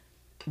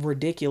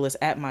ridiculous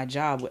at my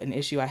job, an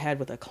issue I had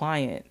with a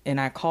client.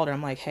 And I called her.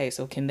 I'm like, hey,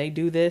 so can they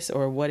do this?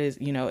 Or what is,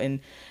 and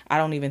I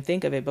don't even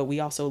think of it. But we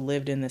also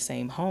lived in the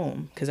same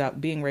home because I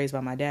being raised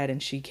by my dad,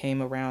 and she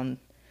came around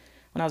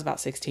when I was about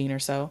 16 or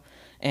so.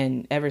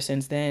 And ever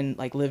since then,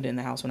 like, lived in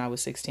the house when I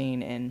was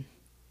 16 and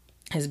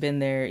has been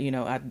there.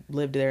 I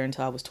lived there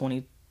until I was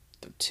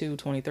 22,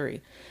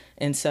 23.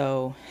 And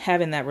so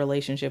having that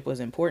relationship was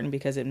important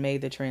because it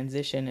made the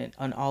transition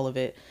on all of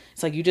it.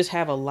 It's like you just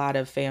have a lot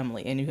of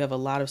family and you have a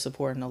lot of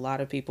support and a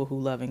lot of people who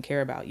love and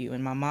care about you.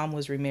 And my mom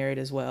was remarried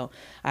as well.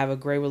 I have a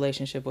great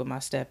relationship with my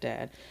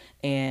stepdad.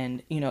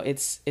 And,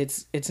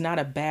 it's not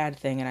a bad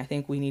thing. And I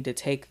think we need to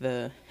take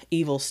the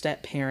evil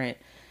step parent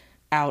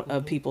out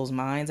of people's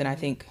minds. And I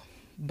think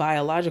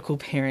biological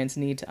parents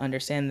need to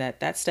understand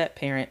that step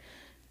parent,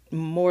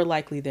 more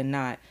likely than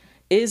not,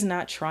 is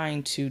not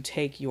trying to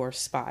take your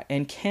spot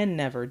and can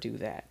never do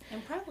that.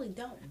 And probably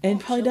don't. And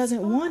probably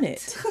doesn't want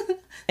it.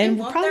 And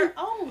want probably, their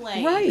own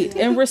lane. Right.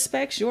 And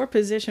respects your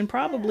position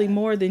probably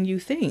more than you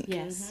think.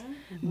 Yes.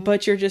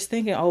 But you're just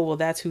thinking, oh, well,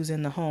 that's who's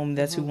in the home.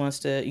 That's who wants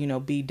to,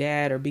 be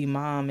dad or be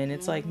mom. And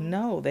it's like,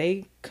 no,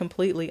 they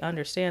completely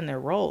understand their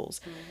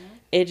roles.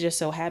 It just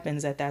so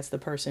happens that that's the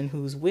person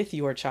who's with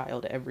your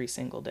child every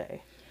single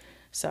day.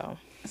 So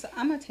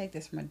I'm going to take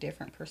this from a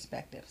different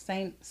perspective.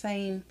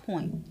 Same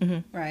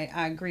point, right?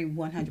 I agree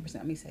 100%.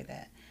 Let me say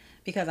that.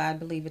 Because I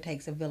believe it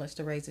takes a village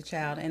to raise a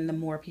child, and the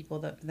more people,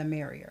 the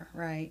merrier,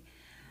 right?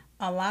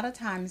 A lot of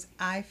times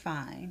I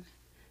find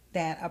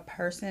that a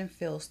person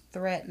feels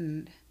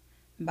threatened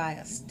by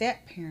a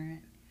step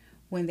parent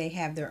when they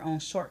have their own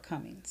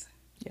shortcomings.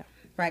 Yeah.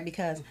 Right?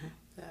 Because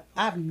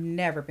I've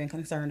never been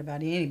concerned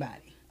about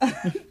anybody.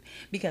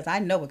 Because I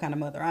know what kind of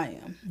mother I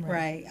am,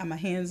 right? I'm a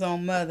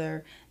hands-on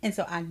mother, and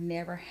so I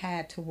never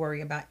had to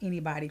worry about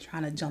anybody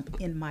trying to jump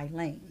in my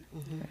lane,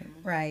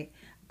 right?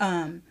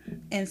 And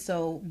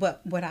so, but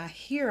what I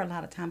hear a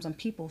lot of times when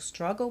people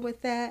struggle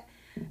with that,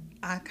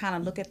 I kind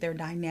of look at their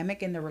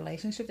dynamic in the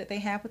relationship that they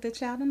have with the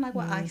child. I'm like,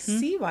 well, I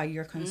see why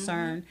you're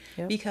concerned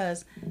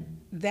because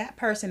that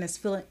person is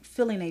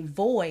filling a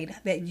void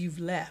that you've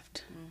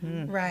left.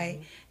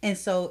 Right. And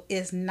so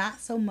it's not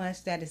so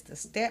much that it's the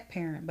step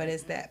parent, but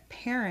it's that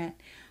parent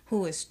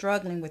who is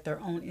struggling with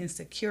their own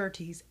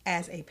insecurities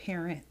as a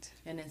parent.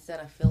 And instead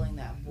of filling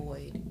that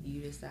void,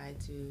 you decide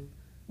to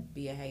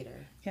be a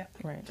hater. Yeah.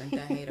 Right. Drink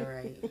that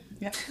haterade.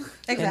 Yeah.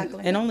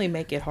 Exactly. And only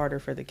make it harder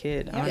for the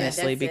kid,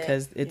 honestly,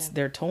 because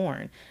they're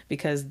torn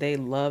because they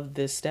love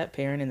this step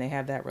parent and they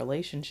have that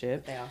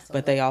relationship,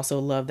 but they also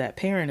love that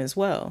parent as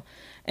well.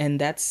 And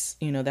that's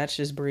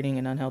just breeding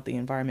an unhealthy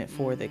environment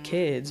for the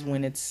kids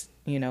when it's,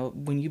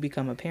 when you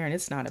become a parent,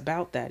 it's not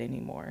about that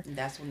anymore.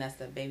 That's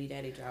the baby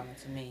daddy drama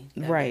to me.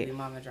 Right. Baby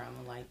mama drama.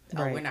 Like,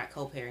 we're not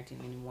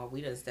co-parenting anymore.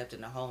 We just stepped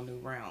in a whole new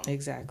realm.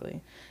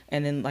 Exactly.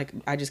 And then, like,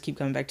 I just keep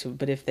coming back to,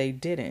 but if they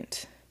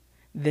didn't,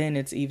 then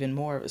it's even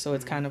more. So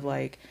it's kind of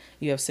like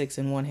you have 6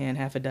 in one hand,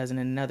 half a dozen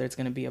in another. It's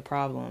going to be a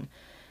problem.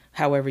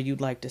 However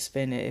you'd like to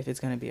spin it, if it's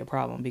going to be a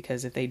problem,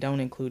 because if they don't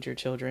include your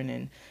children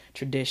in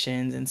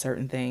traditions and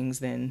certain things,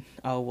 then,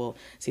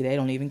 see, they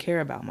don't even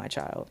care about my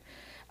child.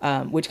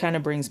 Which kind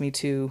of brings me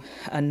to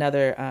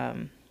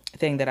another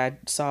thing that I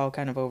saw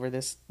kind of over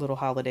this little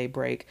holiday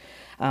break.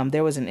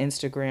 There was an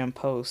Instagram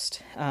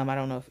post. I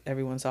don't know if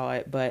everyone saw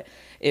it, but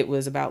it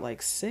was about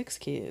like 6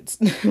 kids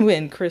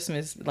when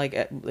Christmas, like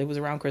it was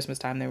around Christmas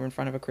time. They were in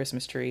front of a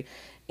Christmas tree,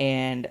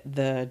 and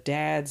the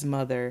dad's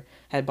mother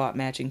had bought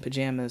matching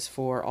pajamas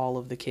for all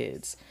of the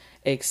kids,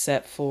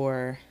 except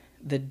for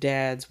the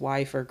dad's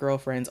wife or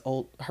girlfriend's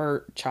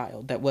her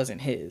child that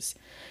wasn't his.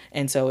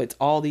 And so it's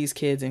all these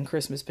kids in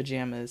Christmas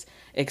pajamas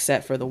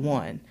except for the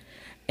one.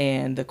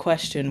 And the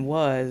question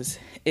was,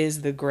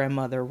 is the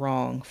grandmother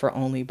wrong for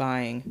only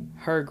buying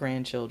her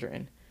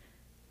grandchildren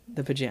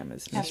the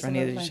pajamas? Miss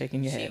Rania is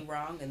shaking your head. She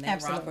wrong, and they're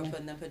wrong for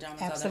putting the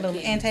pajamas on Absolutely. the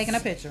kids. And taking a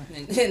picture.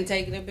 And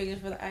taking a picture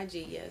for the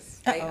IG,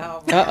 yes.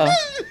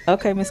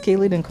 Okay, Miss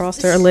Keely then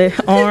crossed her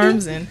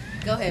arms and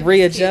Go ahead,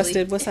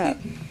 readjusted. What's up?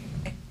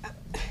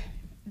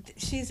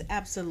 She's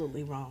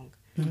absolutely wrong.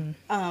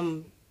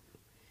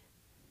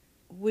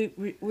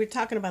 We're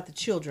talking about the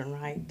children,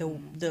 right?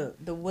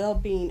 The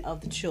well-being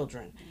of the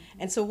children.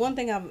 And so one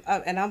thing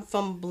I'm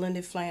from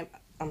blended family.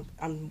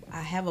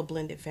 I have a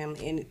blended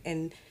family,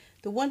 and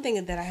the one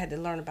thing that I had to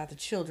learn about the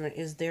children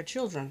is they're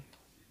children,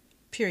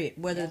 period.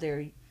 Whether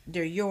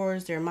they're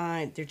yours, they're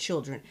mine, they're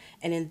children.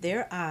 And in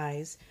their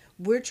eyes,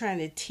 we're trying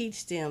to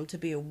teach them to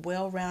be a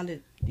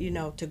well-rounded,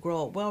 to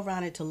grow up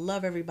well-rounded, to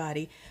love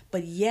everybody,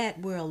 but yet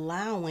we're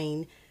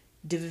allowing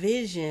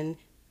division,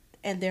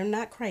 and they're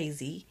not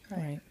crazy,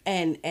 right?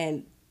 And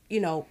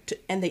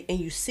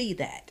you see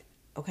that,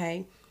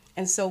 okay?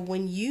 And so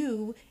when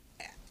you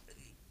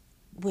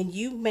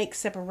make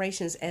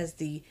separations as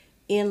the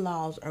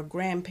in-laws or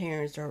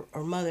grandparents or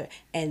mother,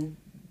 and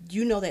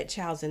that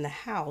child's in the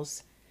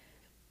house,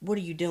 what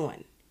are you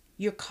doing?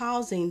 you're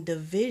causing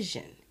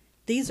division.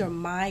 These are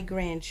my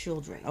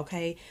grandchildren,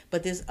 okay?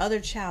 But this other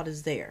child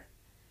is there.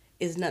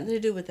 It's nothing to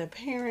do with their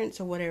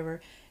parents or whatever.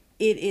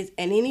 It is,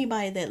 and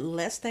anybody that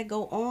lets that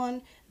go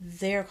on,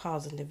 they're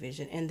causing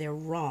division, and they're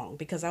wrong.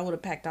 Because I would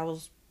have packed all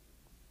those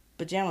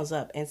pajamas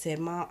up and said,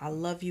 Mom, I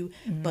love you,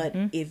 but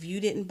if you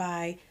didn't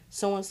buy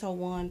so-and-so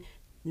one,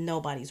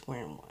 nobody's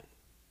wearing one.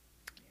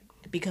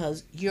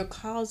 Because you're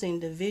causing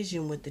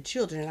division with the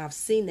children. And I've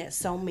seen that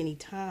so many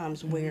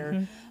times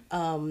where,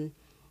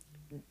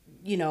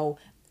 you know,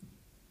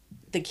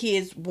 the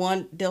kids,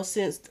 they'll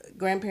send,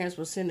 grandparents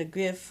will send a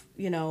gift,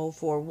 you know,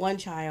 for one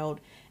child,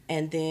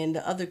 and then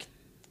the other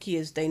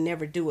kids, they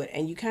never do it.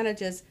 And you kind of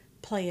just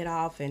play it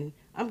off, and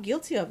I'm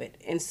guilty of it.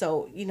 And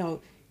so, you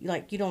know,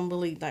 like, you don't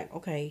really, like,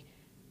 okay,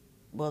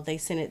 well, they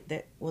sent it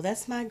that, well,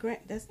 that's my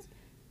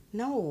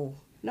no,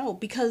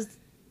 because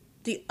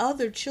the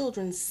other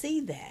children see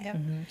that. Yep.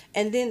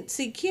 And then,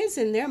 see, kids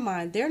in their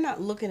mind, they're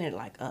not looking at it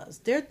like us.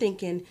 They're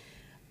thinking,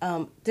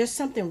 there's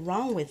something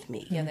wrong with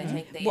me. Yeah, they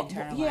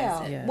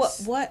internalize it.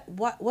 Yes.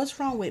 What's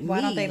wrong with me?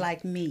 Why don't they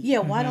like me? Yeah,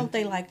 why don't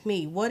they like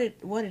me? What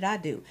did I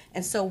do?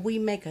 And so we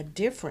make a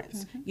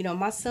difference. You know,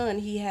 my son,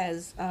 he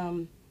has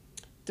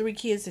 3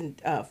 kids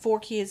and 4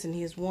 kids, and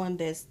he has one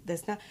that's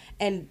not.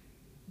 And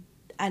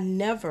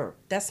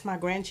that's my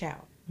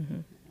grandchild,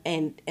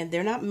 and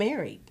they're not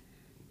married,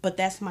 but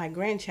that's my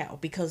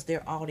grandchild because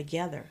they're all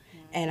together,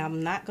 and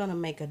I'm not gonna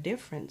make a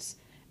difference,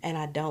 and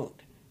I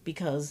don't,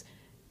 because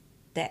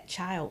that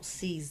child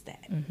sees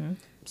that.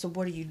 So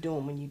what are you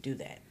doing when you do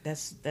that?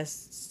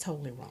 That's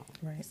totally wrong.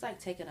 Right. It's like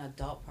taking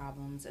adult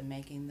problems and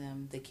making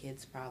them the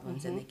kids'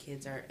 problems, and the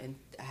kids are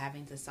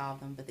having to solve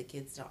them, but the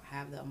kids don't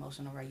have the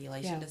emotional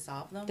regulation to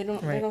solve them. They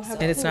don't. Right. They don't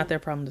have. And it's not their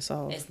problem to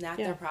solve. It's not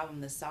their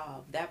problem to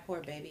solve. That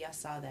poor baby, I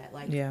saw that.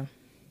 Like,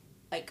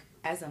 like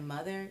as a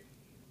mother,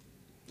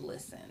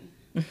 listen,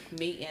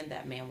 me and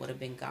that man would have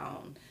been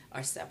gone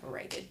or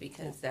separated,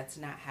 because that's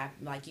not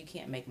like, you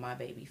can't make my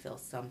baby feel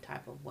some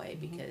type of way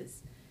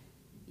because,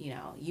 you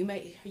know,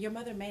 your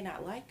mother may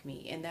not like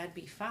me, and that'd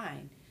be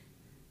fine,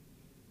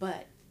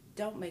 but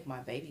don't make my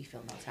baby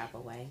feel no type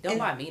of way. Don't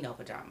buy me no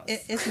pajamas.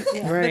 Right.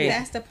 But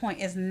that's the point.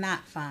 It's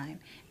not fine,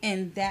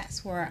 and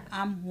that's where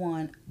I'm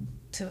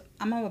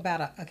all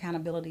about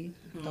accountability.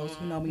 Those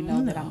who know me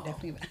know that I'm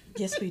definitely.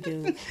 Yes, we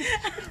do.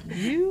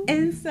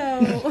 And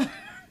so,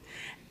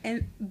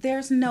 and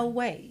there's no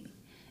way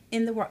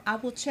in the world I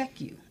will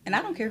check you, and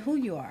I don't care who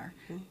you are.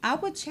 I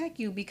will check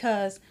you,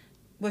 because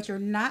what you're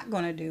not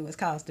going to do is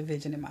cause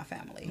division in my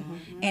family.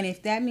 And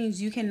if that means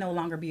you can no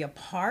longer be a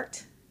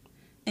part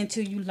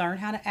until you learn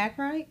how to act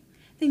right,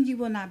 then you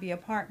will not be a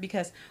part,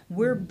 because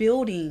we're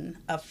building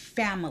a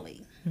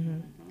family.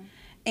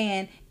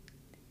 And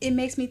it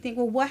makes me think,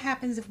 well, what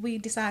happens if we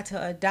decide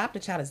to adopt a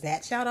child? Is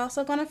that child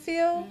also going to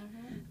feel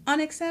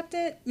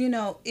unaccepted? You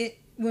know,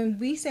 when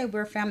we say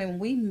we're family, when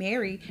we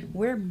marry,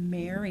 we're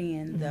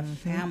marrying the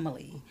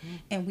family,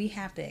 and we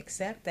have to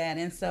accept that.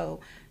 And so,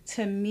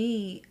 to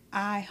me,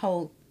 I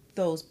hold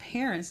those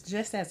parents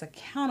just as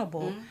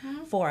accountable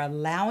for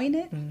allowing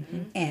it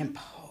and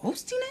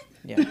posting it.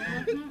 Yeah.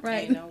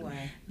 Right. Ain't no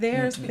way.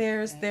 There's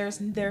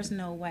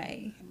no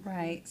way.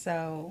 Right.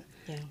 So,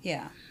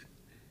 yeah.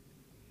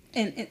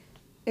 And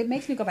it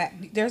makes me go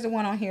back. There's the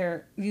one on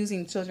here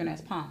using children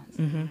as pawns.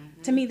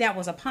 To me, that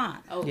was a pawn.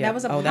 That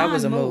was a pawn that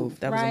was a move.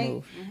 That right?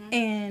 was a move.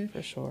 And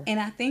for sure. And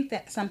I think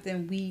that's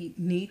something we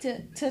need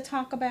to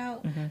talk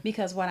about,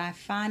 because what I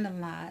find a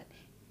lot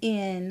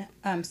in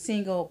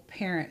single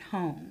parent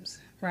homes,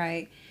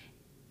 right,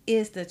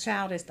 is the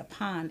child is the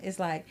pawn. It's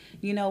like,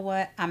 you know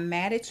what, I'm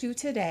mad at you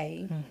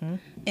today,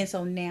 and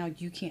so now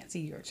you can't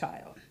see your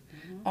child.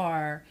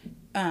 Or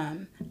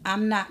I'm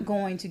not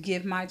going to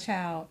give my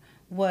child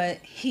what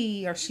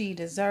he or she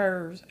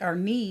deserves or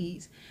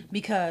needs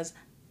because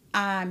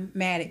I'm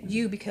mad at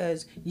you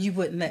because you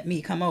wouldn't let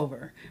me come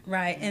over,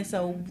 right? And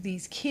so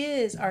these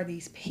kids are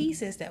these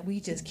pieces that we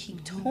just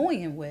keep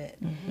toying with,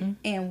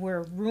 and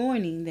we're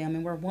ruining them,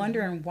 and we're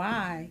wondering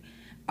why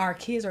our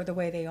kids are the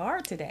way they are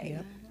today,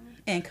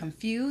 and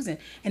confused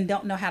and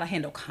don't know how to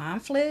handle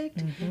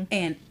conflict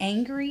and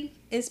angry.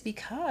 It's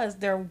because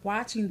they're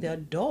watching the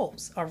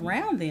adults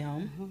around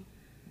them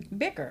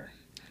bicker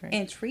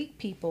and treat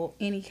people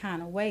any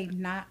kind of way,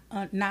 not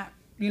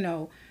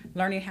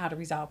learning how to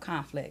resolve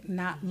conflict,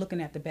 not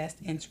looking at the best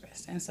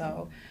interest. And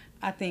so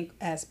I think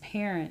as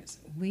parents,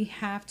 we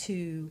have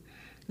to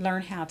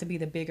learn how to be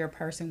the bigger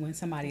person when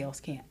somebody else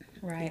can't,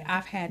 right?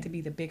 I've had to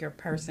be the bigger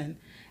person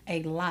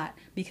a lot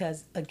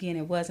because, again,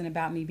 it wasn't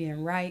about me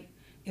being right.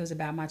 It was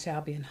about my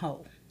child being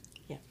whole.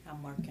 Yeah,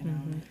 I'm working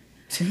on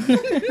yeah,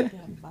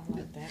 I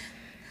like that.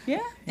 Yeah,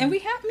 and we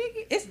have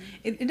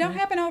it don't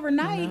happen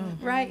overnight,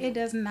 right? It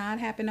does not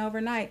happen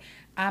overnight.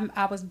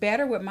 I was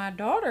better with my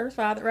daughter's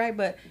father, right?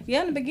 But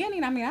in the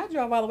beginning, I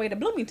drove all the way to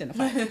Bloomington to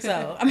fight.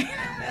 So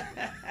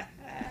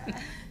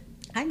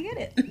I get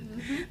it,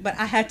 but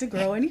I had to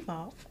grow and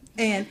evolve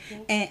and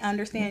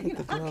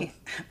understand. I can't.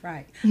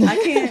 Right,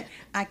 I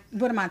can't.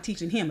 What am I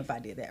teaching him if I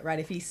did that? Right,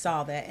 if he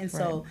saw that, and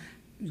so.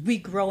 we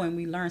grow and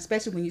we learn,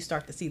 especially when you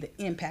start to see the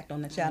impact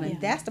on the child. And Yeah.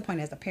 that's the point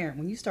as a parent.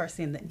 When you start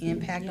seeing the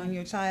impact on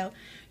your child,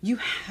 you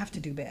have to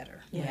do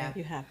better. Yeah,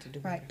 you have to do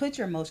Right. better. Put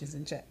your emotions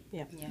in check.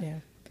 Yeah. Yeah.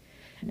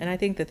 And I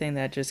think the thing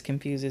that just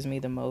confuses me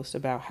the most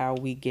about how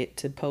we get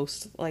to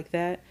posts like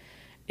that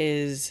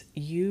is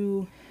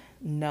you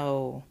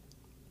know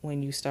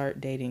when you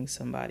start dating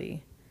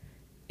somebody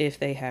if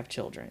they have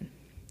children.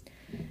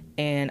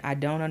 And I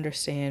don't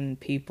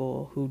understand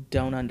people who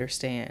don't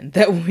understand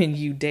that when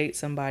you date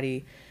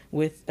somebody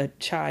with a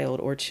child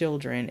or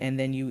children and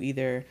then you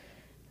either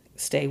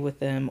stay with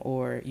them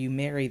or you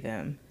marry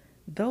them,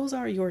 those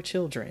are your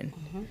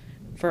children.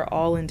 For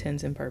all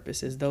intents and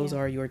purposes, those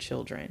are your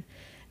children.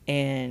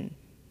 And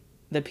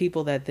the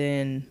people that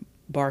then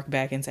bark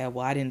back and say,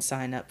 well, I didn't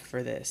sign up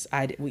for this.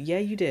 Well, yeah,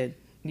 you did.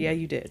 Yeah,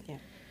 you did. Yeah.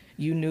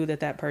 You knew that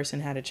that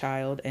person had a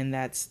child, and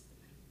that's,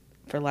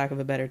 for lack of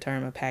a better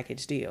term, a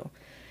package deal.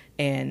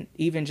 And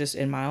even just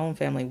in my own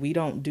family, we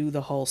don't do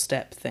the whole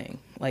step thing.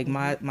 Like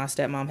my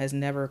stepmom has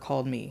never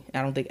called me.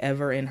 I don't think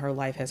ever in her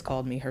life has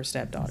called me her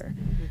stepdaughter.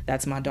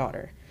 That's my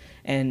daughter.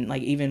 And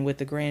like even with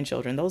the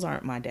grandchildren, those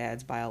aren't my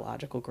dad's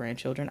biological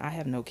grandchildren. I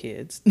have no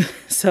kids.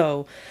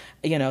 So,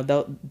 you know,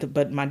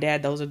 but my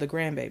dad, those are the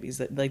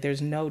grandbabies. Like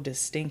there's no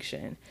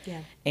distinction.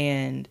 Yeah.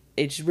 And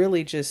it's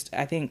really just,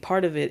 I think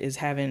part of it is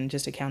having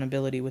just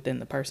accountability within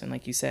the person,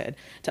 like you said,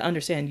 to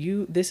understand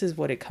this is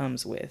what it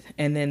comes with.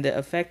 And then the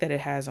effect that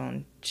it has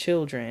on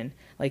children,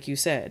 like you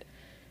said,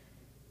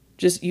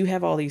 just you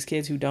have all these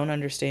kids who don't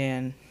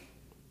understand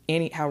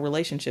how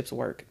relationships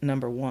work,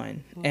 number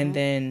one. And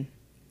then,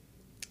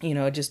 you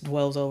know, it just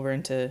dwells over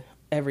into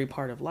every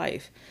part of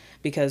life,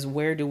 because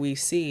where do we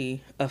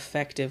see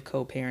effective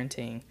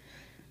co-parenting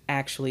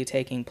actually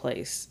taking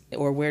place,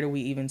 or where do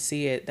we even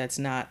see it that's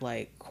not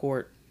like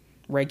court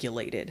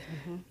regulated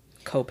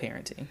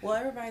co-parenting? Well,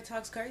 everybody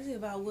talks crazy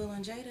about Will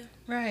and Jada.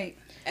 Right.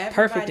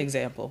 Perfect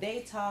example.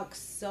 They talk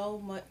so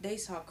much. They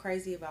talk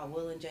crazy about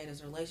Will and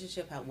Jada's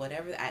relationship. How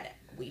whatever.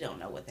 We don't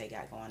know what they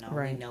got going on.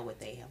 Right. We know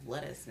what they have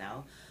let us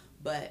know,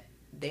 but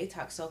they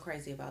talk so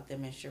crazy about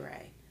them and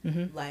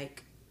Sheree.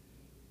 Like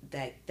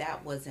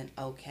that wasn't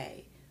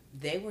okay.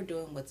 They were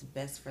doing what's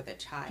best for the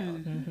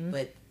child,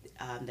 but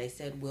they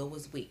said Will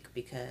was weak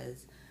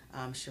because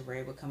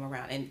Sheree would come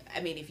around. And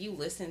I mean, if you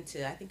listen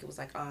to, I think it was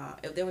like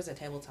there was a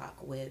table talk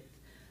with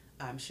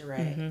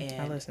Sheree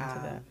and I listened to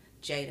that.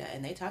 Jada,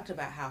 and they talked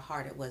about how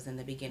hard it was in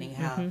the beginning.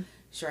 How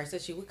Sheree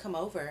said she would come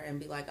over and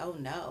be like, "Oh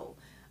no,"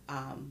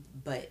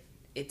 but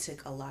it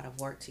took a lot of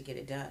work to get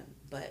it done.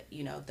 But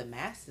you know, the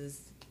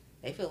masses,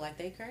 they feel like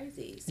they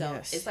crazy. So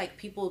it's like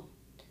people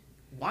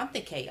want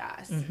the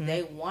chaos.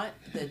 They want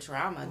the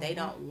drama. They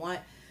don't want,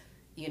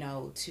 you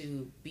know,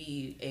 to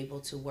be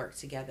able to work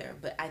together.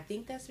 But I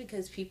think that's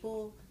because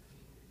people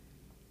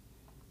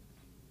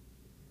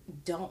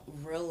don't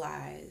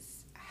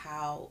realize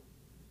how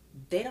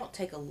they don't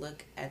take a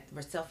look at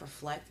or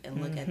self-reflect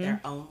and look at their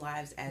own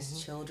lives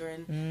as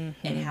children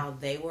and how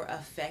they were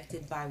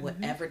affected by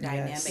whatever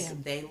dynamic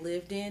they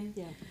lived in.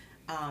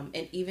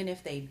 And even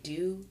if they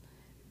do,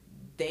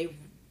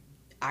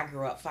 I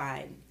grew up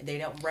fine. They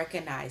don't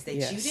recognize that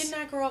you did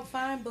not grow up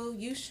fine, boo.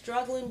 You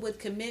struggling with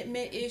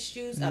commitment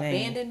issues,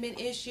 abandonment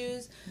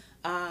issues.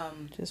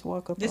 Just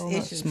walk up This on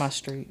issues. it's my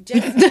street.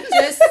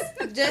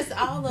 Just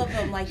all of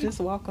them. Like Just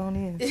walk on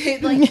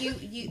in. like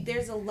you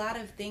there's a lot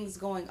of things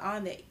going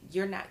on that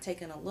you're not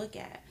taking a look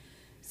at.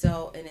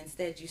 So, and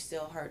instead you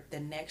still hurt the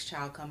next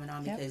child coming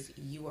on because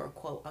you were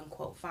quote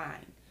unquote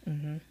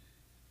fine.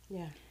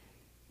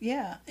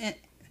 Yeah. And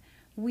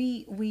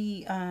we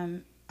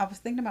I was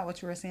thinking about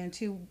what you were saying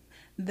too.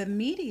 The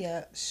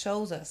media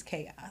shows us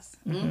chaos,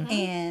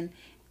 and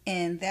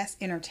that's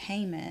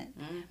entertainment.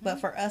 But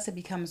for us, it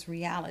becomes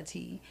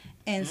reality.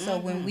 And so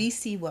when we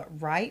see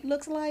what right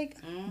looks like,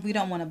 we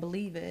don't want to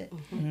believe it.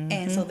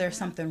 And so there's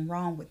something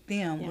wrong with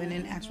them. When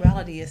in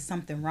actuality, it's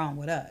something wrong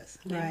with us,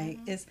 right?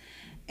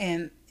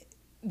 And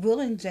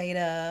Will and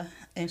Jada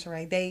and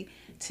Sheree, they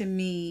to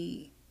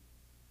me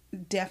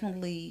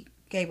definitely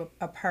gave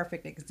a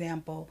perfect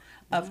example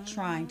of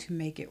trying to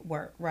make it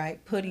work,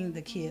 right? Putting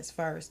the kids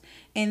first.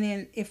 And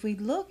then if we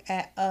look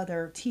at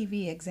other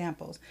TV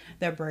examples,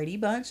 the Brady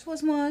Bunch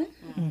was one.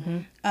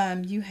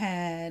 You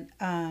had,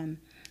 I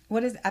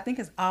think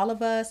it's All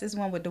of Us is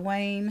one with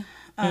Dwayne,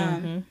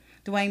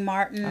 Dwayne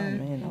Martin.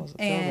 Oh man, that was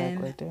a and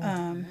throwback right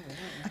there.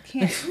 I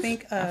can't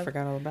think of I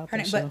forgot all about her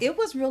that name, show. but it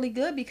was really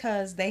good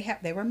because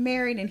they were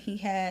married, and he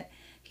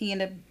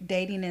ended up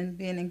dating and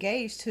being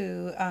engaged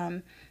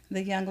to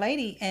the young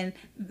lady, and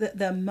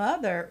the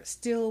mother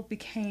still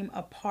became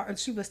a part.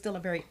 She was still a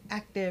very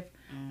active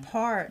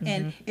part,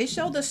 and it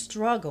showed the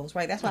struggles,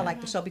 right? That's why I like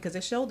the show, because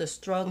it showed the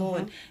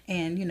struggle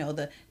and you know,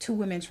 the two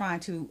women trying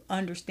to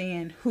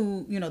understand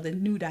who, you know, the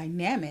new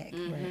dynamic,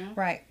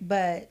 right?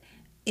 But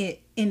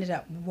it ended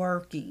up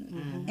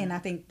working. And I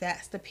think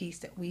that's the piece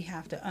that we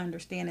have to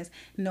understand is,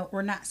 no,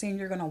 we're not saying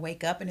you're going to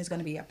wake up and it's going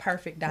to be a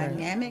perfect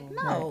dynamic.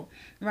 No,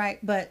 right?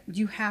 But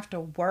you have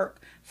to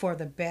work for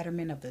the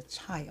betterment of the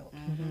child,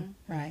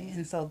 right?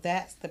 And so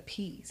that's the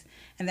piece.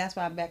 And that's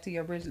why, back to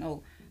your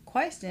original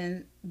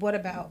question, what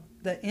about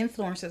the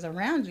influences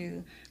around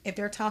you? If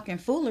they're talking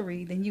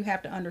foolery, then you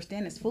have to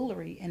understand it's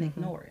foolery and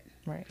ignore it.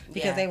 Right.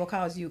 Because Yeah. they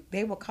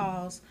will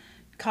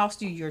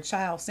cost you your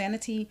child's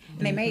sanity,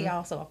 and they may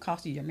also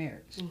cost you your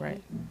marriage.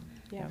 Right.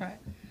 Yeah. Right.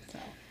 So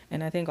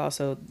And I think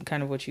also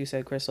kind of what you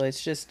said, Crystal,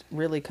 it's just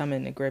really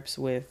coming to grips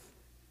with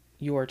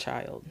your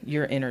child,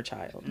 your inner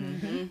child.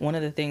 One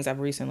of the things I've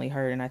recently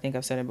heard, and I think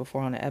I've said it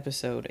before on an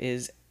episode,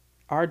 is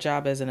our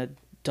job as an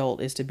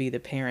adult is to be the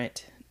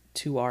parent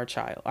to our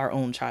child, our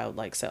own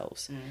childlike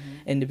selves,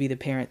 and to be the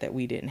parent that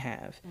we didn't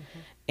have,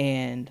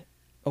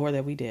 or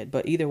that we did.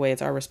 But either way,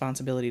 it's our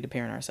responsibility to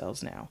parent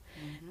ourselves now.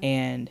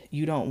 And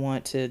you don't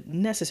want to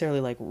necessarily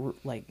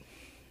like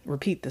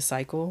repeat the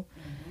cycle,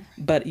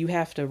 but you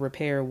have to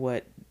repair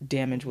what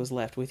damage was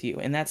left with you.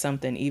 And that's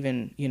something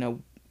even,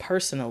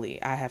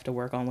 personally, I have to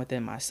work on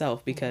within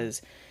myself,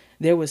 because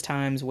there was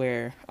times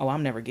where,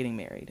 I'm never getting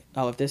married.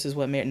 If this is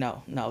what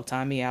no,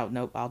 time me out.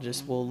 Nope.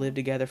 We'll live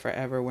together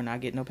forever. We're not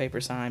getting no paper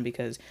signed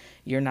because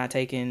you're not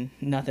taking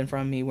nothing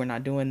from me. We're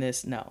not doing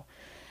this. No.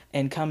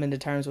 And coming to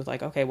terms with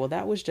like, okay, well,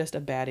 that was just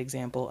a bad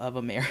example of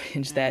a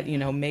marriage that,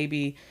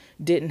 maybe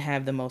didn't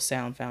have the most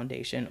sound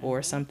foundation,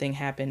 or something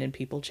happened and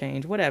people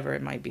change, whatever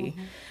it might be.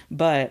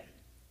 But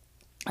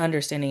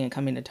understanding and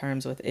coming to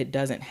terms with it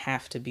doesn't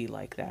have to be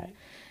like that.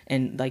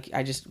 And like,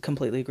 I just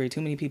completely agree.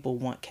 Too many people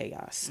want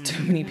chaos.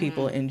 Too many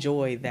people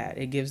enjoy that.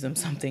 It gives them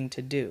something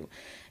to do,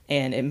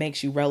 and it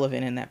makes you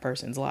relevant in that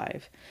person's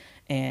life.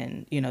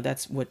 And,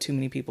 that's what too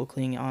many people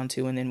cling on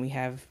to. And then we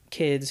have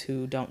kids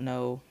who don't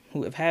know,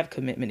 who have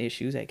commitment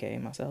issues, aka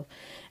myself.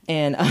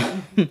 And,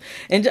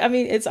 and I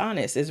mean, it's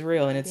honest, it's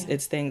real. And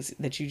it's things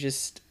that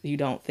you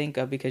don't think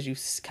of, because you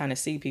kind of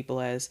see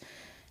people as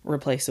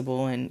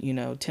replaceable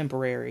and,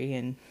 temporary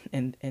and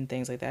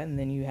things like that. And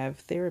then you have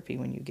therapy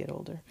when you get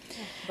older.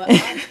 But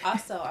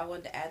also, I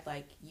wanted to add,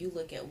 like, you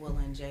look at Will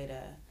and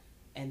Jada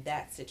and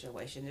that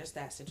situation, just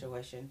that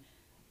situation.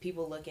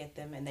 People look at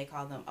them and they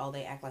call them,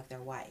 they act like they're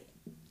white.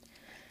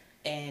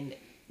 And,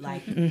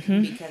 like,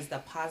 because the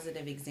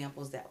positive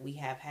examples that we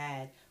have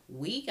had,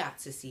 we got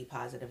to see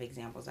positive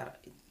examples out of,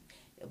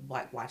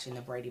 like, watching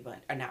the Brady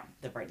Bunch, or not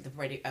the Brady,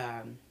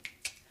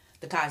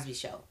 the Cosby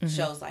Show,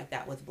 shows like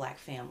that with black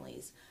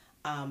families.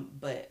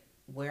 But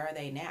where are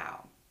they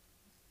now?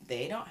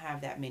 They don't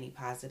have that many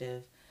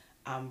positive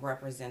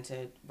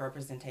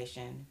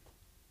representation.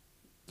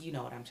 You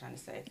know what I'm trying to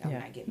say. I'm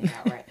not getting it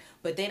out right.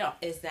 But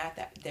there's not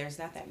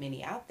that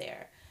many out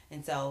there.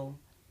 And so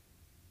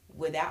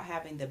without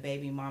having the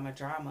baby mama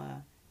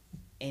drama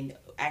and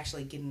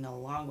actually getting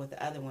along with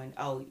the other one,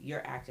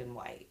 you're acting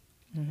white.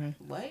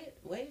 Wait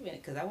a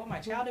minute, because I want my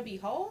child to be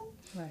whole?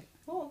 right.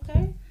 Oh,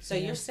 okay. So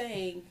you're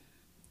saying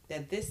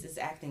that this is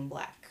acting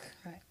black.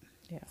 Right.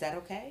 Yeah. Is that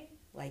okay?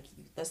 Like,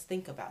 let's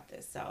think about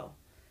this. So,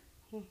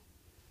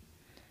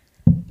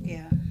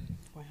 Yeah.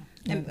 Wow.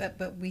 And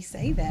but we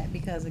say that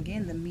because,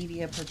 again, the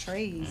media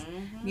portrays,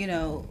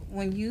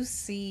 when you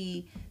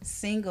see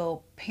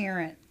single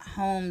parent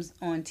homes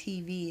on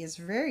TV, it's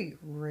very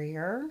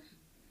rare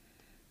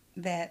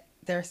that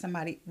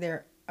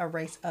they're a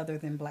race other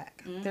than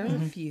black. There's a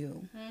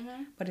few,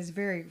 but it's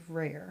very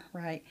rare,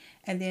 right?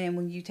 And then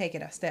when you take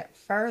it a step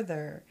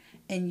further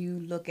and you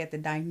look at the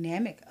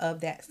dynamic of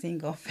that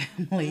single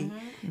family,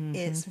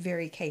 it's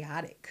very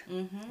chaotic,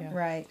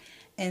 right?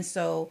 And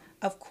so,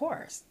 of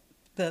course,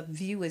 the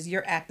view is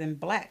you're acting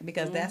black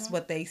because that's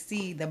what they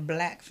see the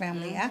black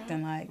family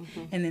acting like.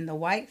 And then the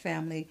white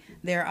family,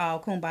 they're all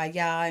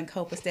kumbaya and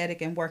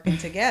copacetic and working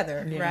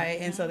together, right?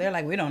 And so they're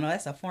like, we don't know,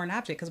 that's a foreign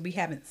object because we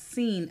haven't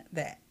seen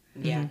that.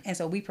 yeah. And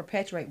so we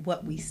perpetuate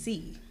what we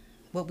see,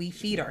 what we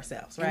feed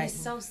ourselves, And right? it's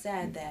so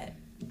sad that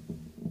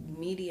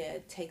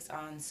media takes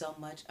on so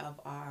much of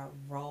our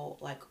role,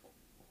 like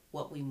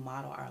what we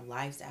model our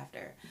lives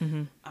after.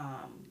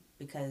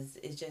 Because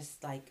it's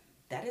just like,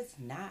 that is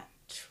not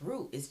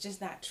true. It's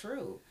just not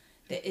true.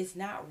 That it's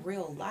not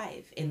real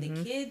life. And the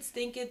kids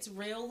think it's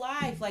real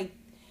life. Like,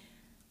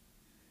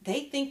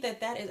 they think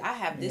that is, I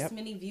have this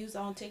many views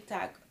on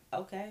TikTok.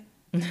 Okay.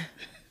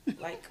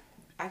 Like,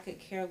 I could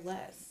care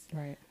less.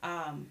 Right.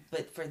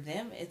 But for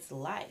them, it's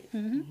life. Oh,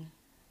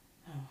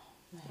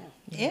 man.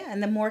 Yeah,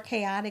 and the more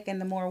chaotic and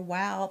the more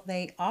wild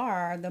they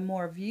are, the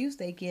more views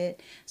they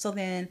get. So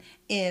then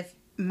if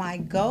my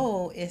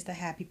goal is to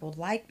have people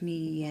like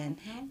me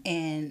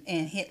and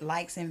hit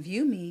likes and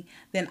view me,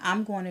 then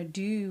I'm going to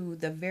do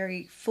the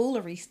very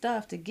foolery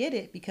stuff to get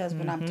it, because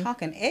when I'm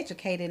talking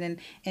educated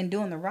and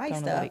doing the right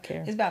Don't stuff, nobody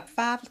care. it's about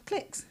 5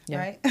 clicks,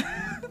 right?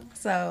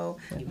 So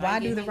why might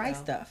do get the me,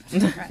 right though.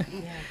 stuff?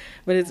 Right.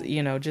 But it's,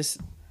 just,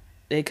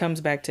 it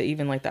comes back to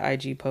even like the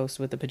IG post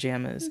with the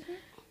pajamas.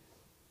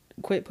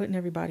 Quit putting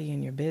everybody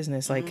in your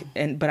business. Like,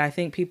 but I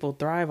think people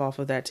thrive off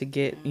of that to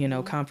get,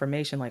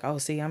 confirmation. Like, oh,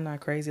 see, I'm not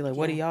crazy. Like,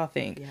 what do y'all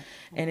think? Yeah.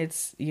 And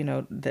it's,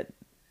 that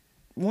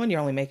one, you're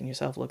only making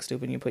yourself look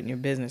stupid. And you're putting your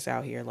business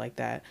out here like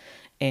that.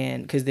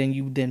 And because then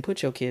you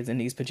put your kids in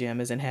these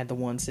pajamas and had the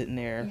one sitting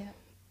there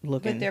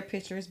looking. But their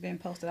pictures been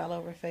posted all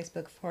over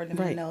Facebook for them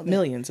to Right. know that.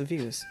 Millions of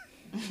views.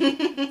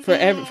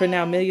 For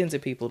now millions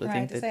of people to Right,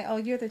 think to that, say, oh,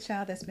 you're the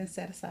child that's been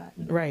set aside.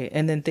 right,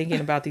 and then thinking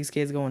about these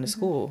kids going to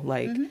school,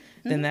 like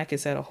then that could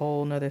set a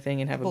whole nother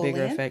thing and have a bigger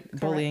Bullying. effect,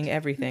 Correct. bullying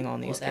everything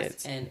on these Well,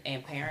 kids.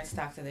 and parents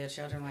talk to their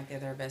children like they're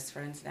their best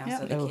friends now, Yep.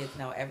 so the Oof, kids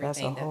know that's a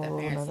everything that the whole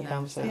parents nother know.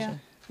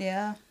 conversation.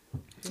 Yeah.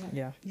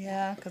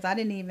 Yeah. Because I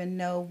didn't even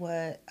know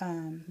what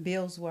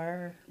bills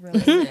were really.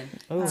 Listen,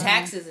 Oh.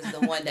 taxes is the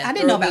one that I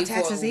didn't know threw about me for a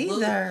taxes loop.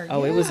 either.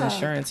 Oh, it was Yeah.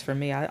 insurance for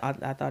me.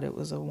 I thought it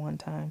was a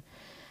one-time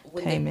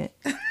When payment.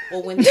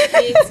 When the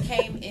kids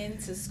came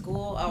into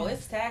school, oh,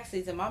 it's tax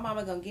season. My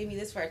mama gonna give me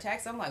this for a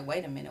tax. I'm like,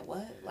 wait a minute,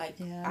 what? Like,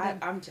 Yeah.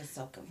 I'm just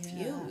so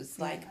confused.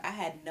 Yeah. Like, I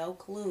had no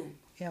clue.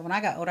 Yeah, when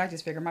I got older, I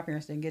just figured my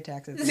parents didn't get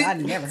taxes. I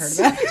never heard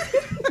about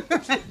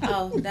it.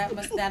 Oh, that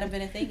must not have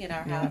been a thing in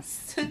our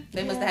house.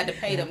 They must have had to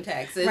pay them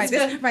taxes.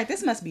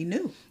 This must be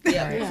new.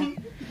 Yeah.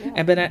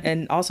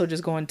 And also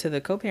just going to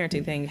the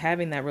co-parenting thing,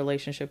 having that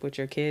relationship with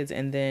your kids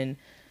and then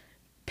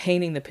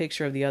painting the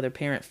picture of the other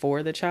parent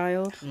for the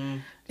child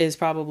is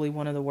probably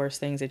one of the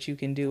worst things that you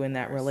can do in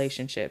that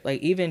relationship.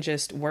 Like even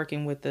just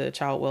working with the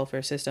child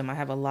welfare system, I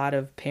have a lot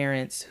of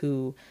parents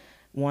who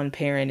one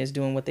parent is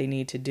doing what they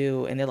need to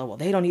do and they're like, well,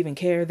 they don't even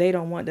care. They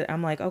don't want to.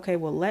 I'm like, okay,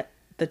 well, let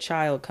the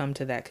child come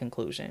to that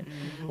conclusion.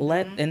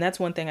 And that's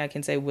one thing I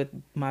can say with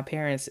my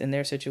parents in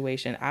their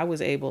situation. I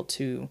was able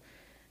to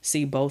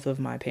see both of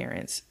my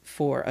parents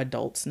for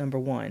adults, number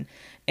one,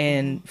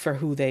 and for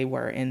who they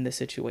were in the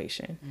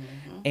situation.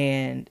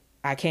 And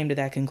I came to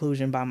that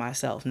conclusion by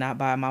myself, not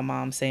by my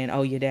mom saying,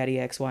 oh, your daddy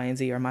X, Y, and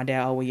Z, or my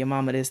dad, oh, well, your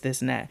mama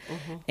this, and that.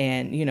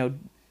 And, you know,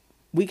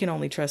 we can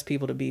only trust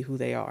people to be who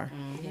they are.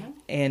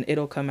 And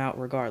it'll come out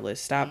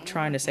regardless. Stop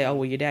trying to say, oh,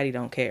 well, your daddy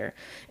don't care.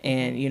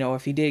 And, you know,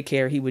 if he did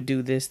care, he would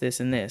do this, this,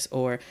 and this.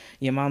 Or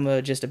your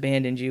mama just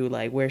abandoned you.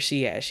 Like, where's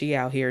she at? She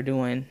out here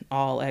doing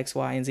all X,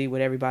 Y, and Z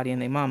with everybody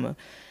and their mama.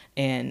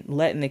 And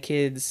letting the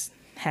kids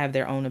have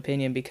their own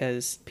opinion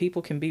because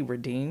people can be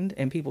redeemed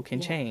and people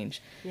can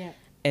change. Yeah.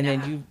 And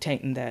then you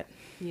tainting that.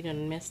 You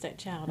done messed that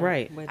child up.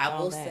 Right. With I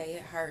all will that. say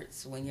it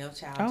hurts when your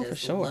child Oh, for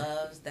just sure.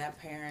 loves that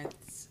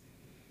parent's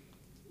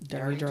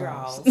Dirty dirty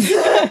draws.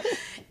 draws.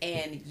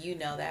 And you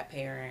know that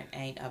parent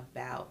ain't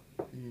about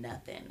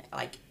nothing.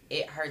 Like,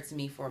 it hurts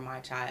me for my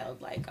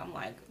child. Like, I'm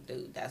like,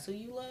 dude, that's who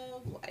you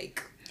love?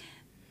 Like,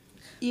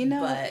 You know,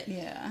 but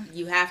yeah.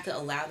 you have to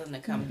allow them to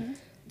come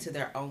to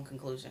their own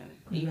conclusion.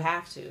 You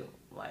have to.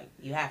 Like,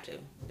 you have to.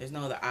 There's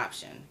no other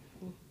option.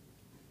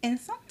 And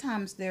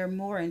sometimes they're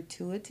more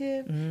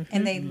intuitive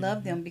and they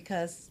love them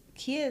because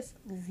kids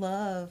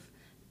love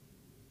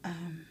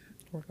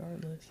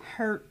Regardless.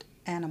 hurt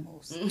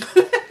animals.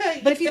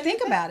 But if you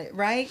think about it,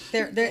 right?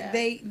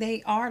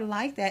 They are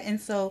like that, and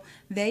so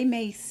they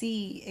may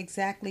see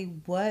exactly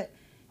what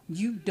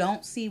you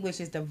don't see, which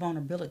is the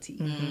vulnerability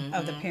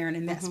of the parent,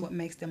 and that's what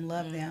makes them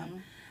love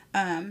them.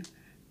 I'm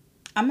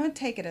going to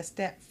take it a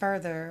step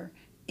further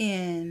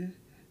in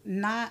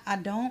I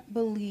don't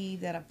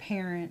believe that a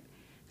parent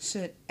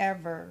should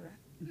ever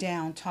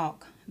down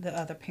talk the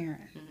other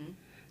parent.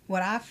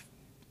 What I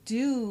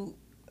do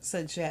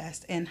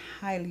suggest and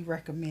highly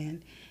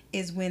recommend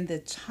is when the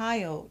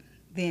child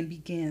then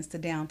begins to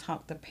down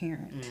talk the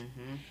parent,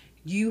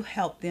 you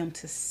help them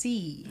to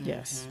see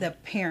the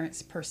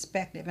parent's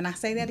perspective. And I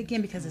say that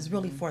again because it's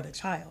really for the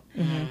child.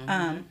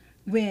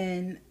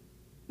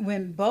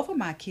 When both of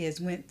my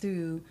kids went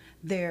through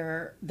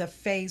the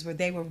phase where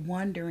they were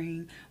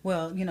wondering,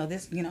 well,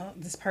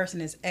 this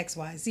person is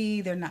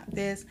XYZ, they're not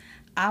this,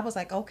 I was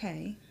like,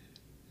 okay,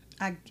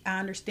 I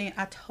understand.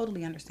 I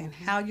totally understand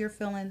how you're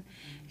feeling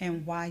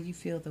and why you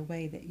feel the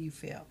way that you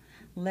feel.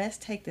 Let's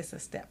take this a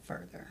step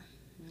further,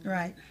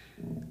 right?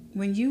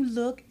 When you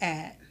look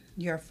at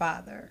your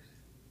father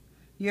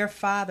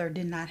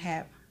did not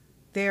have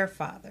their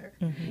father.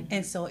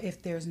 And so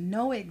if there's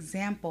no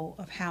example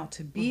of how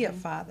to be a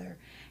father,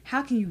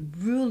 how can you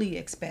really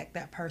expect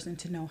that person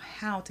to know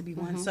how to be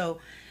one? So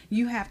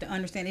you have to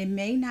understand it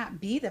may not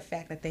be the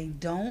fact that they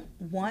don't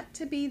want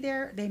to be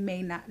there. They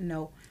may not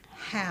know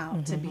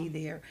how to be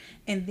there.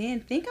 And then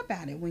think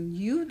about it. When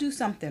you do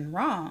something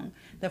wrong,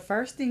 the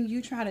first thing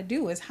you try to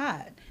do is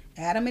hide.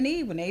 Adam and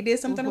Eve, when they did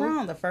something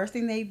wrong, the first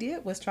thing they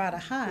did was try to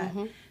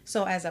hide.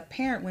 So as a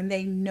parent, when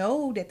they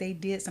know that they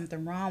did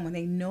something wrong, when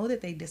they know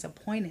that they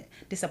disappointed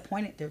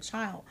their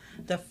child,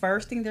 the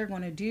first thing they're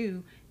going to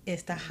do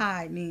is to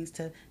hide, means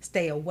to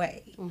stay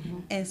away.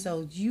 And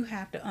so you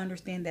have to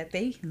understand that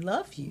they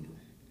love you.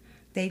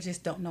 They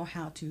just don't know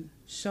how to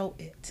show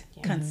it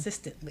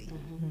consistently.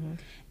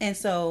 And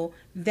so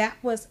that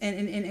was,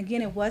 and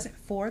again, it wasn't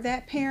for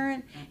that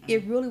parent.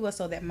 It really was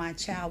so that my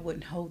child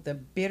wouldn't hold the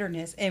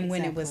bitterness. And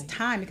when it was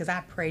time, because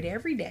I prayed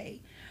every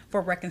day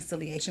for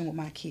reconciliation with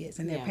my kids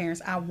and their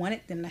parents, I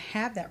wanted them to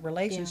have that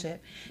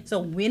relationship. So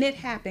when it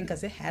happened,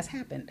 because it has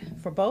happened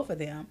for both of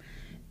them,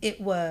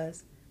 it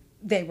was,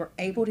 they were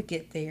able to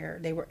get there.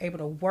 They were able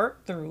to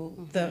work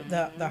through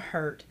the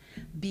hurt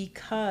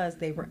because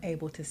they were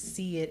able to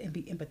see it and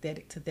be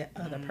empathetic to that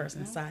other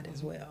person's side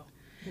as well.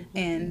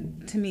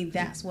 And to me,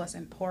 that's what's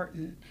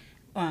important.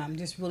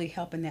 just really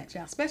helping that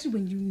child, especially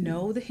when you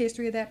know the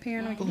history of that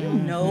parent, or you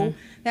know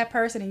that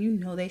person, and you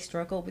know they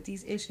struggle with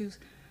these issues.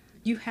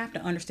 You have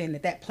to understand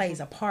that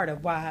plays a part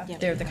of why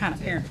they're the kind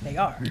of parent that they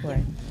are.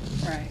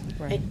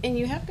 Right. And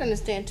you have to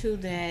understand too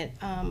that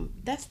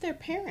that's their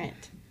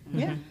parent.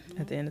 Yeah.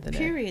 At the end of the day.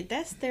 Period.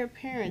 That's their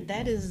parent.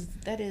 That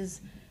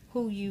is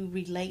who you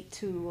relate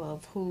to,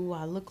 of who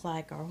I look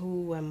like, or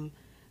who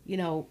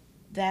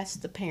that's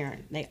the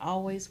parent. They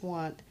always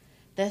want,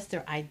 that's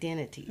their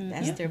identity.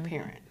 That's their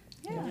parent.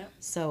 Yeah.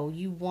 So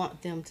you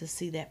want them to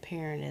see that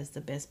parent as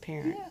the best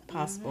parent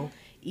possible,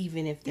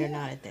 even if they're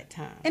not at that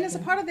time. And it's a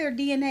part of their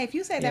DNA. If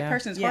you say that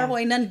person's horrible,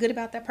 ain't nothing good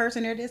about that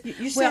person, or this,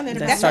 you're saying that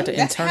They start to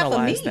that's half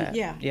of me. internalize that.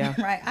 Yeah.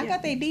 Right. I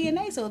got their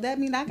DNA, so that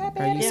means I got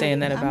bad. Are you saying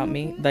that about I'm-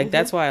 me? Like,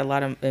 that's why a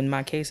lot of, in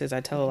my cases,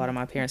 I tell a lot of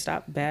my parents,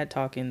 stop bad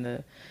talking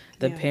the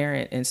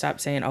parent, and stop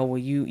saying, oh, well,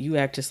 you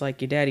act just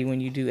like your daddy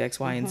when you do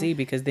X, Y, and Z,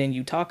 because then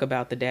you talk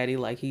about the daddy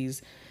like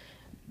he's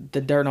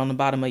the dirt on the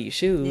bottom of your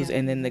shoes,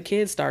 and then the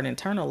kids start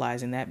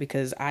internalizing that,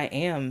 because I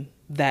am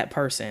that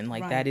person,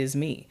 like that is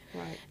me.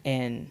 Right.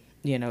 And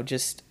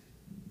just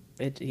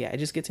it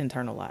just gets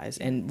internalized.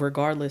 And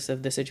regardless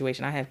of the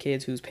situation, I have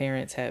kids whose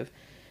parents have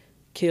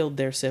killed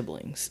their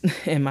siblings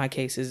in my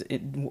case is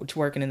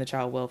working in the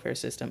child welfare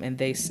system, and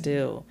they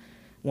still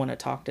want to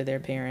talk to their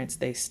parents.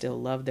 They still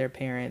love their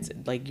parents.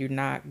 Like, you're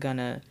not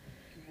gonna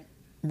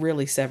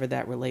really sever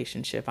that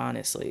relationship,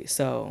 honestly.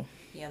 So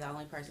Yeah, the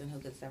only person who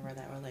could sever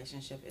that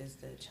relationship is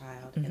the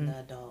child and the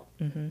adult,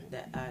 and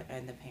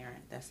the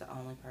parent. That's the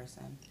only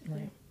person.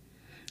 right.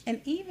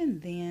 And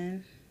even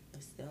then,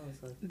 It still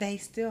is. they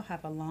still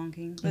have a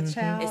longing. The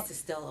child, It's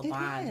still a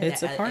bond.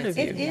 It's a part of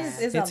you. it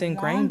is. It's a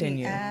ingrained in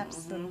longing, you.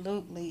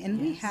 Absolutely,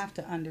 and we have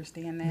to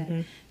understand that.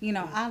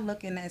 I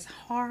look, and as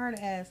hard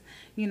as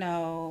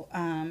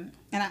and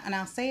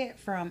I'll say it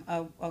from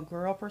a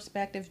girl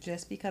perspective,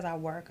 just because I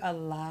work a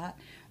lot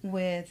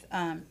with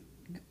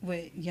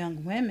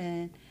young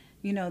women.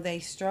 They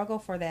struggle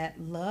for that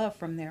love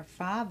from their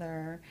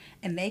father,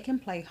 and they can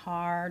play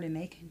hard and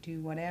they can do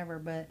whatever,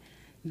 but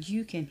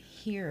you can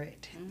hear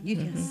it. You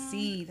can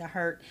see the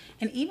hurt.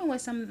 And even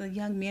with some of the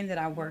young men that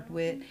I worked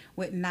with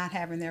not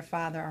having their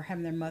father or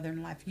having their mother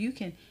in life, you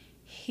can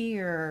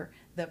hear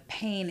the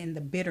pain and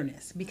the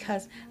bitterness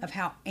because of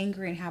how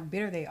angry and how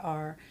bitter they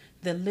are.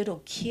 The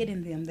little kid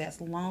in them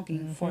that's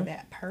longing for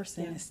that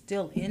person is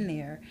still in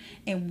there.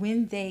 And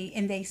when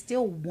they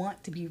still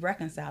want to be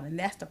reconciled, and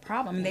that's the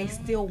problem. They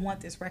still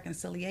want this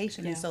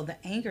reconciliation. And so the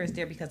anger is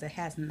there because it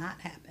has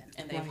not happened.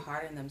 And they've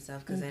hardened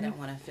themselves because they don't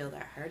want to feel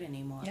that hurt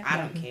anymore. Yeah. I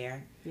don't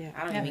care. Yeah.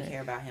 I don't even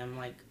care about him.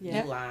 Like,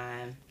 you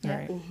lying.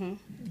 Right.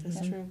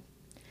 That's true.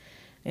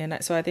 And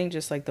so I think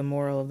just like the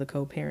moral of the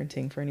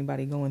co-parenting for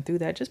anybody going through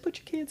that, just put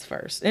your kids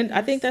first. And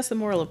I think that's the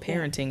moral of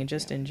parenting, and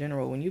just in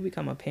general, when you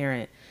become a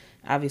parent,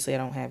 obviously I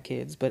don't have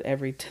kids, but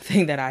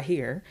everything that I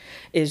hear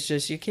is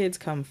just your kids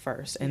come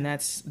first. And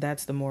that's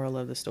the moral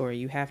of the story.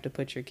 You have to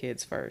put your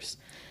kids first.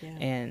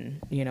 And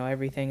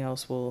everything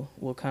else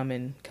will come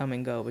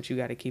and go, but you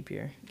got to keep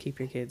your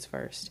kids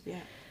first.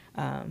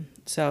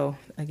 So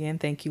again,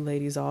 thank you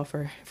ladies all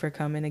for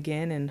coming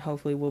again, and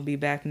hopefully we'll be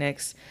back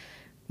next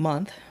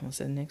month. I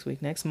said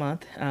next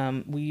month.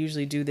 We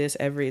usually do this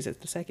is it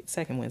the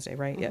second Wednesday,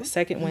 right? Yeah,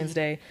 second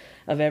Wednesday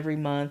of every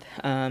month.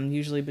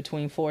 Usually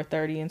between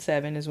 4:30 and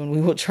 7 is when we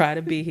will try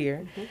to be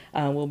here.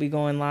 We'll be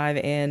going live,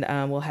 and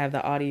we'll have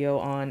the audio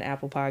on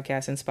Apple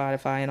Podcasts and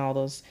Spotify and all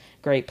those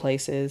great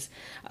places.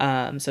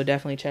 So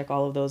definitely check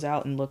all of those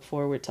out, and look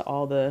forward to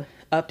all the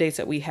updates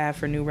that we have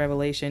for New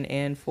Revelation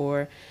and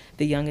for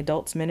the Young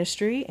Adults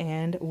Ministry.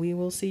 And we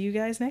will see you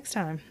guys next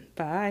time.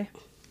 Bye.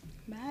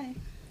 Bye.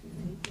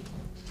 Thank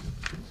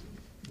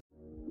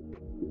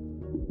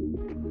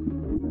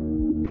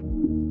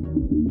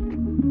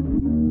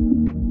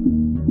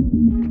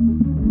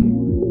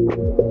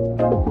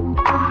you.